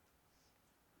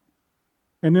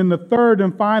 And then the third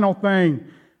and final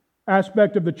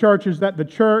aspect of the church is that the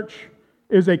church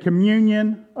is a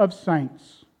communion of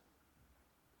saints.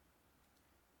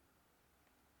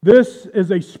 This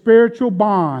is a spiritual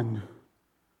bond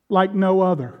like no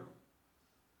other.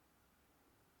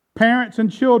 Parents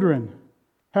and children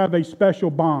have a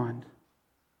special bond.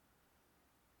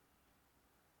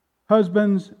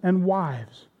 Husbands and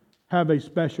wives have a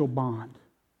special bond.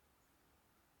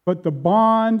 But the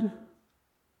bond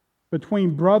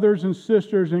between brothers and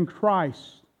sisters in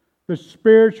Christ, the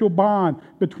spiritual bond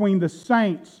between the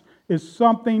saints, is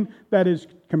something that is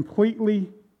completely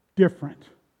different.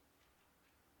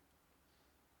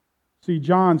 See,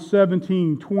 John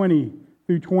 17:20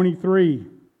 through 23.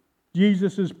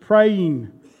 Jesus is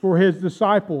praying for His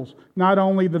disciples, not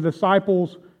only the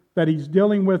disciples that He's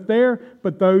dealing with there,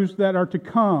 but those that are to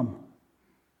come.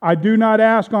 I do not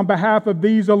ask on behalf of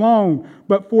these alone,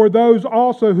 but for those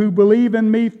also who believe in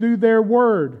me through their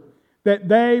word, that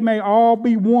they may all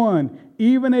be one,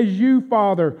 even as you,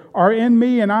 Father, are in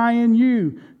me and I in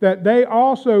you, that they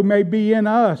also may be in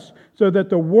us, so that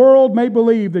the world may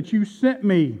believe that you sent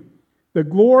me. The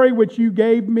glory which you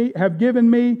have given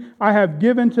me, I have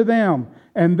given to them,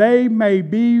 and they may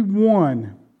be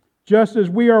one, just as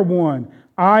we are one.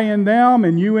 I in them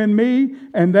and you in me,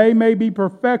 and they may be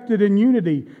perfected in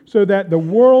unity, so that the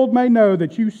world may know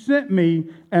that you sent me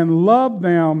and loved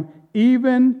them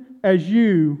even as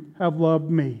you have loved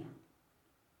me.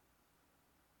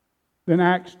 Then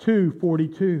Acts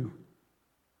 2:42.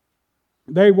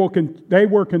 They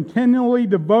were continually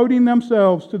devoting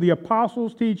themselves to the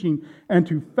apostles' teaching and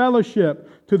to fellowship,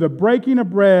 to the breaking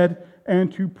of bread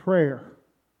and to prayer.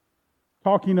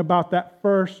 Talking about that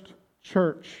first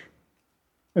church.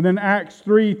 And then Acts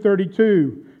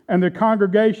 3:32, and the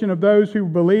congregation of those who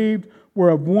believed were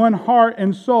of one heart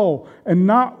and soul, and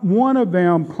not one of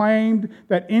them claimed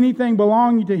that anything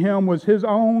belonging to him was his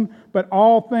own, but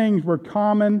all things were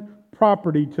common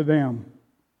property to them.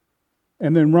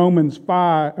 And then Romans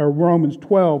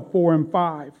 12:4 and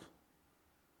 5.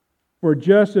 For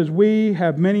just as we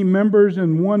have many members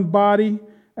in one body,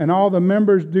 and all the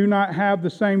members do not have the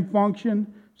same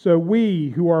function, so we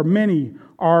who are many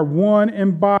are one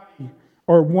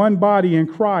body in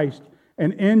Christ,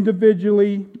 and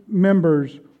individually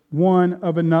members one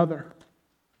of another.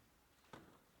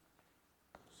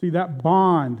 See, that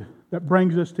bond that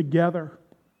brings us together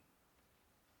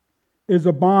is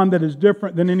a bond that is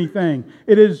different than anything.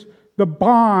 It is the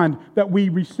bond that we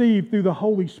receive through the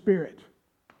Holy Spirit.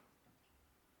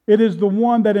 It is the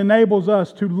one that enables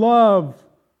us to love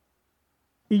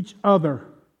each other.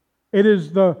 It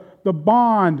is the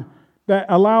bond that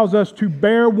allows us to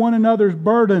bear one another's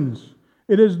burdens.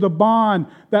 It is the bond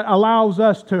that allows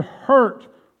us to hurt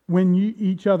when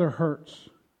each other hurts.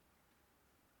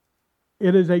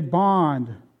 It is a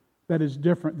bond that is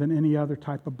different than any other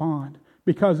type of bond,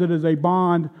 because it is a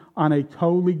bond on a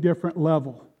totally different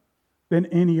level than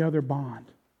any other bond.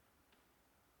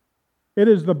 It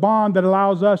is the bond that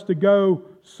allows us to go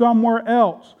somewhere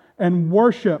else and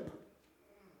worship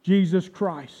Jesus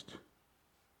Christ.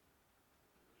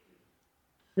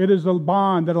 It is a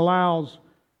bond that allows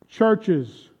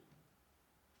churches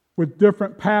with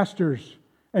different pastors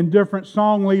and different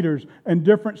song leaders and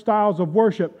different styles of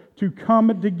worship to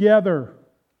come together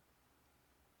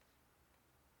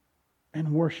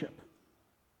and worship.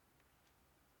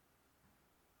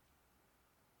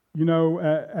 You know,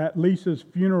 at Lisa's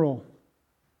funeral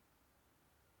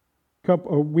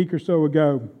a week or so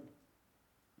ago,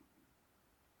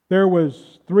 there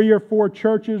was 3 or 4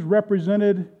 churches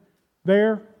represented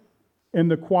there in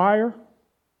the choir.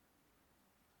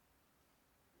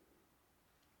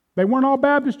 They weren't all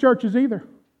Baptist churches either.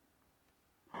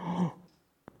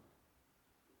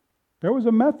 There was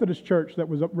a Methodist church that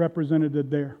was represented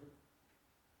there.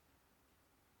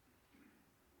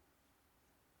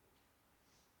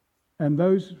 And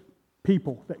those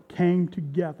people that came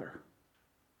together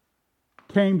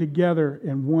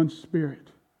in one spirit.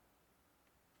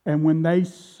 And when they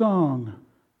sung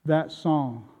that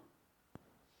song,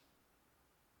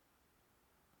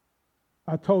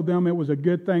 I told them it was a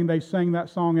good thing they sang that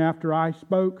song after I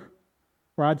spoke,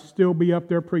 or I'd still be up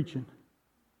there preaching,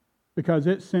 because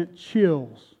it sent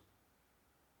chills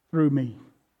through me.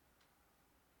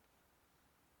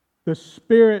 The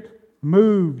Spirit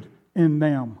moved in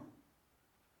them.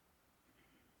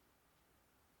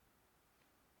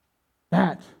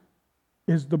 That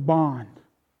is the bond.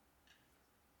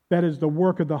 That is the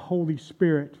work of the Holy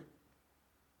Spirit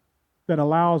that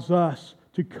allows us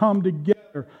to come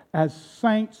together as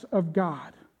saints of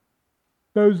God.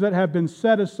 Those that have been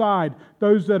set aside,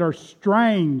 those that are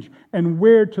strange and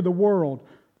weird to the world,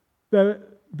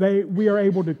 we are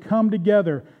able to come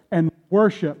together and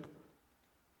worship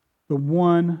the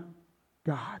one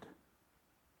God,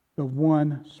 the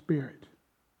one Spirit,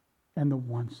 and the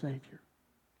one Savior.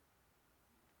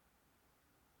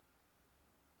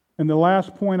 And the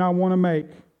last point I want to make,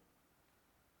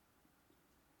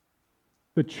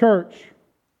 the church,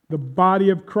 the body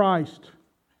of Christ,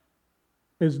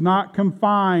 is not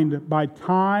confined by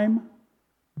time,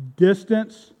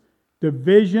 distance,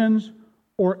 divisions,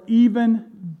 or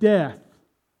even death.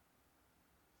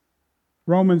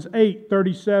 Romans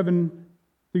 8:37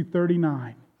 through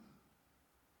 39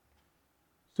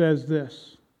 says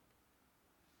this: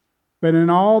 "But in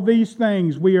all these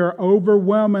things we are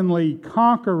overwhelmingly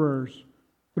conquerors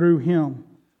through Him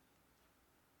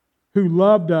who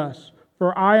loved us.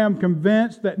 For I am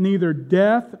convinced that neither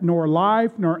death, nor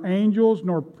life, nor angels,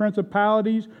 nor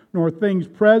principalities, nor things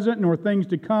present, nor things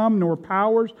to come, nor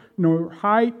powers, nor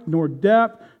height, nor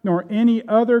depth, nor any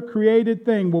other created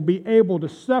thing will be able to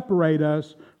separate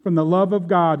us from the love of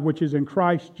God which is in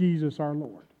Christ Jesus our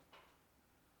Lord."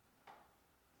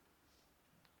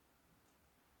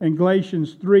 In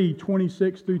Galatians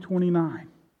 3:26 through 29.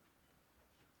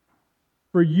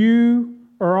 "For you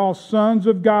are all sons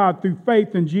of God through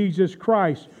faith in Jesus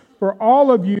Christ. For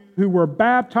all of you who were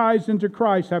baptized into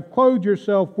Christ have clothed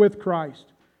yourself with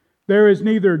Christ. There is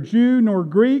neither Jew nor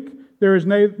Greek, there is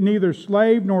neither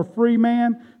slave nor free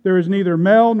man, there is neither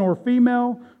male nor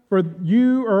female, for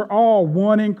you are all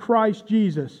one in Christ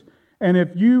Jesus. And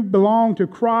if you belong to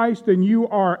Christ, then you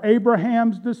are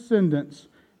Abraham's descendants,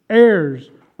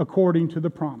 heirs according to the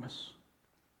promise."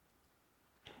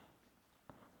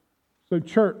 So,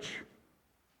 church,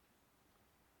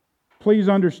 please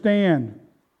understand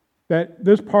that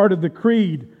this part of the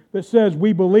creed that says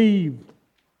we believe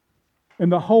in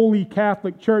the Holy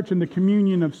Catholic Church and the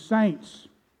communion of saints,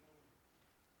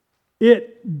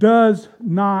 it does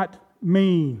not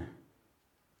mean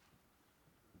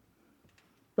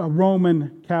the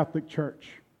Roman Catholic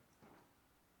Church.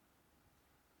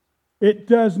 It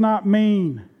does not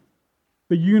mean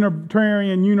the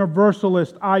Unitarian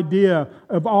Universalist idea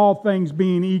of all things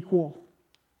being equal.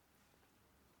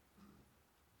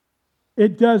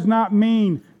 It does not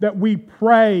mean that we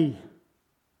pray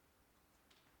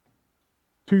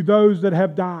to those that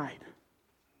have died.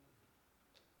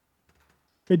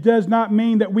 It does not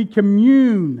mean that we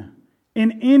commune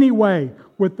in any way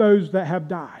with those that have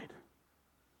died.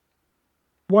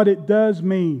 What it does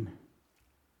mean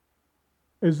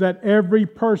is that every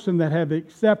person that have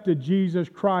accepted Jesus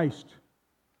Christ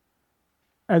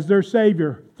as their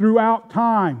Savior throughout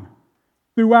time,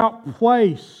 throughout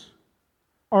place,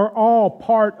 are all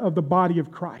part of the body of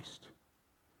Christ.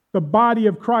 The body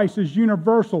of Christ is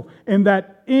universal in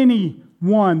that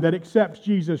anyone that accepts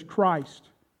Jesus Christ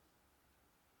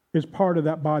is part of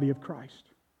that body of Christ.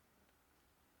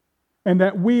 And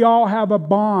that we all have a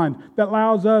bond that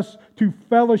allows us to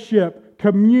fellowship,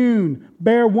 commune,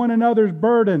 bear one another's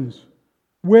burdens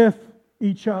with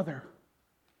each other.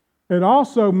 It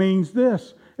also means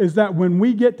this, is that when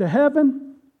we get to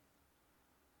heaven,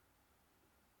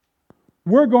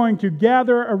 we're going to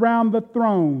gather around the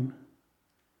throne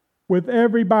with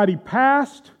everybody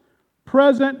past,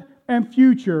 present, and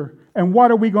future. And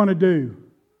what are we going to do?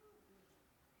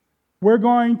 We're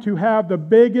going to have the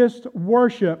biggest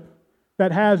worship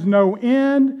that has no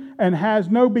end and has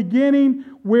no beginning.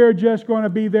 We're just going to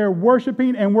be there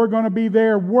worshiping, and we're going to be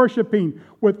there worshiping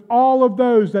with all of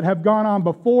those that have gone on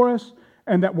before us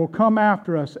and that will come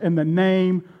after us in the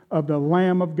name of the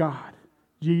Lamb of God,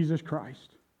 Jesus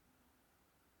Christ.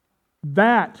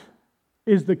 That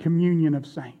is the communion of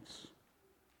saints.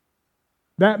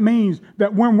 That means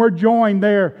that when we're joined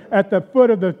there at the foot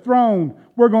of the throne,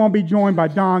 we're going to be joined by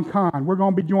Don Kahn. We're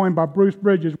going to be joined by Bruce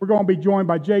Bridges. We're going to be joined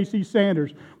by J.C.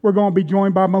 Sanders. We're going to be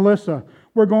joined by Melissa.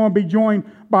 We're going to be joined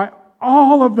by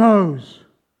all of those.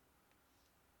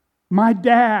 My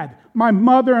dad, my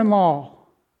mother-in-law,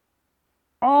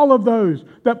 all of those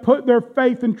that put their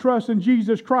faith and trust in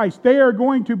Jesus Christ, they are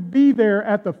going to be there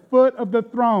at the foot of the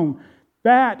throne.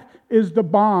 That is the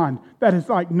bond that is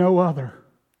like no other.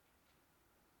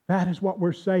 That is what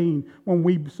we're saying when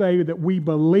we say that we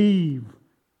believe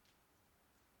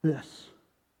this.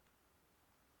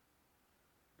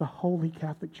 The Holy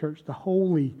Catholic Church, the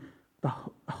holy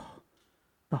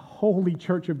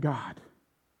Church of God,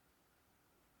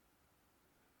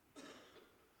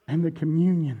 and the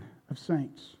communion of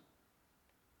saints.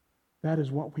 That is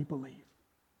what we believe.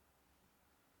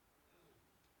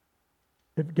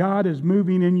 If God is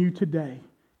moving in you today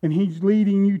and He's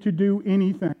leading you to do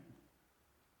anything,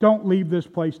 don't leave this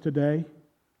place today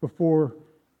before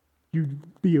you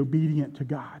be obedient to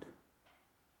God.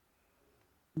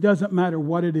 It doesn't matter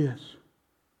what it is.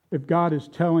 If God is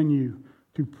telling you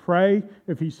to pray,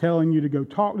 if He's telling you to go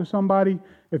talk to somebody,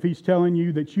 if He's telling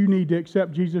you that you need to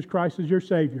accept Jesus Christ as your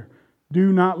Savior,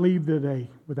 do not leave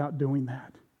today without doing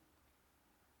that.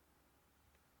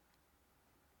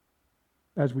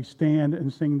 As we stand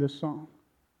and sing this song,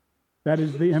 that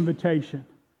is the invitation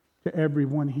to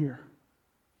everyone here.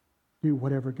 Do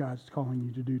whatever God's calling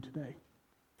you to do today.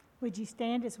 Would you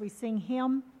stand as we sing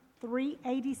hymn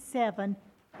 387,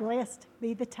 Blessed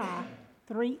Be the Tie,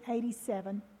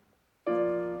 387.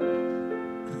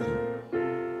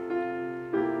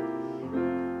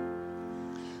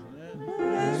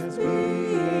 Blessed be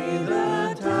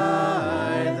the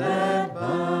tie that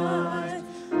binds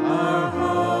our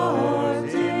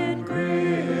hearts in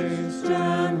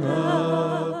Christian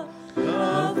love,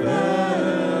 the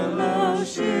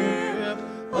fellowship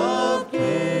of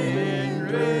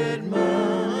kindred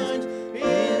minds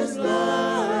is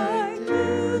like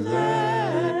to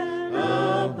that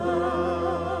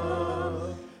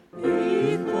above.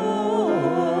 Before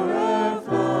our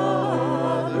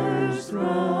Father's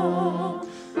throne,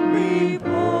 we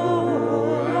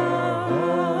pour our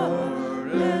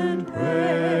heart and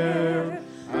prayer,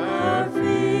 our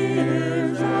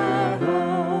fears, our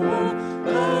hope,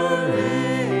 our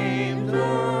aims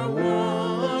are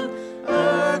one,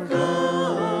 our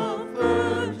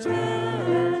comfort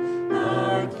and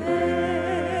our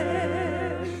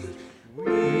cares.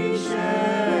 We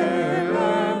share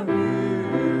our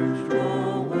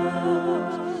mutual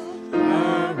love,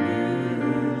 our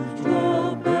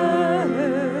mutual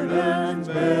burdens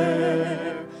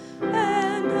bear,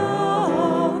 and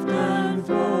often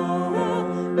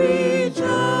for each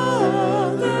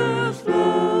other's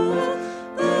flaws,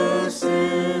 the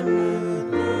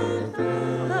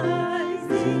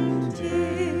sympathizing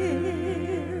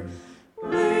tear.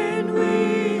 When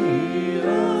we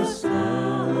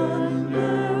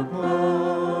asunder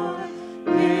part,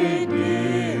 it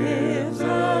gives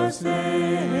us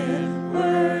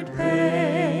inward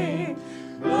pain,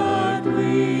 but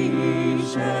we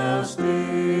shall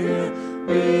still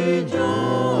be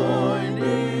joined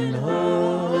in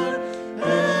heart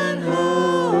and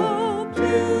hope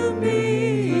to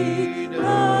meet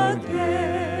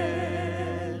again.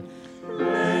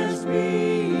 Blessed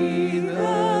be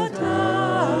the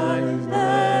tie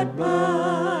that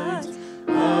binds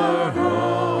our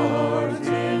hearts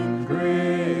in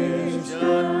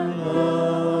Christian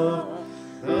love,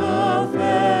 the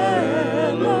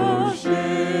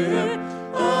fellowship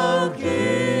of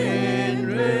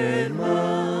kindred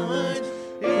minds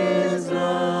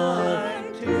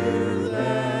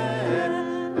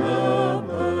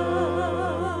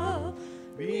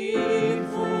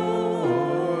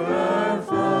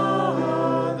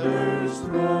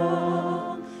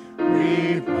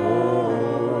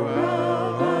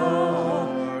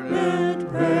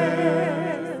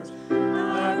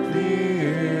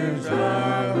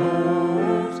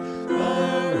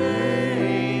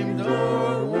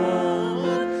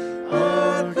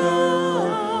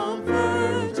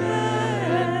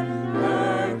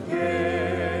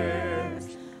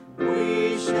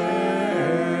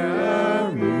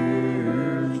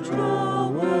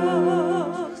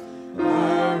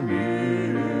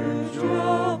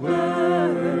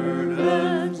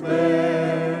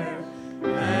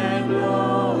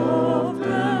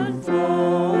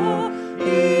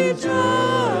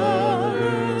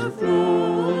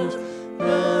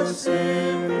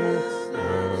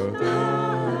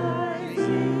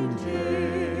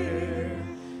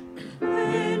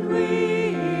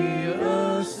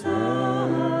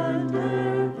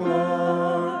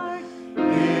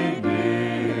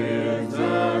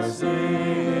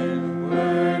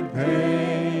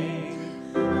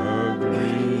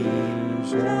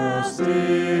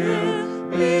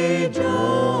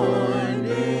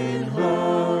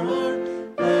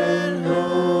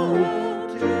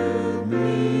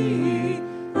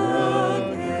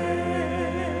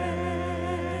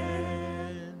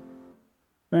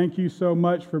Thank you so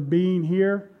much for being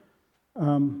here.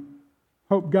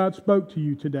 Hope God spoke to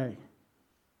you today.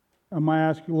 I'm going to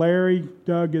ask Larry.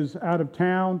 Doug is out of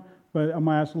town, but I'm going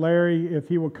to ask Larry if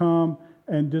he will come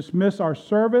and dismiss our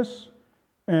service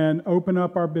and open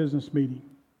up our business meeting.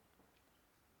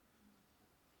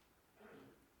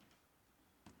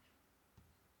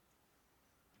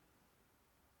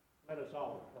 Let us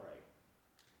all pray.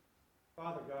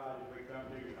 Father God, as we come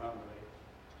to you humbly,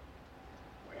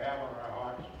 we have on our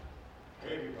hearts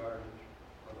heavy burdens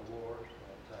for the wars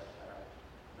that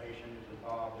our nation is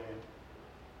involved in.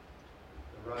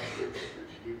 The Russia,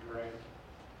 Ukraine,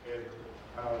 Israel,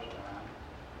 Palestine,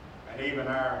 and even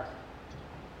our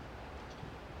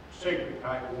secret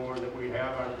type war that we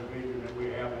have, our division that we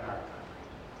have in our country.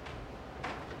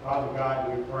 Father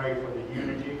God, we pray for the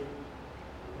unity.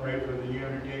 We pray for the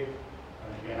unity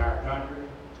in our country,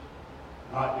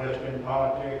 not just in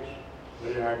politics,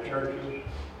 but in our churches,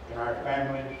 in our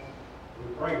families.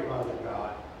 We pray, Father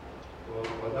God,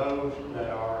 for those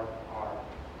that are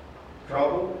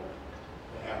troubled,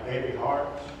 that have heavy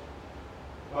hearts.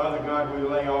 Father God, we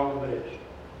lay all of this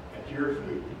at your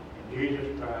feet. In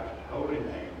Jesus Christ's holy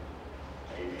name,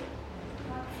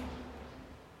 amen.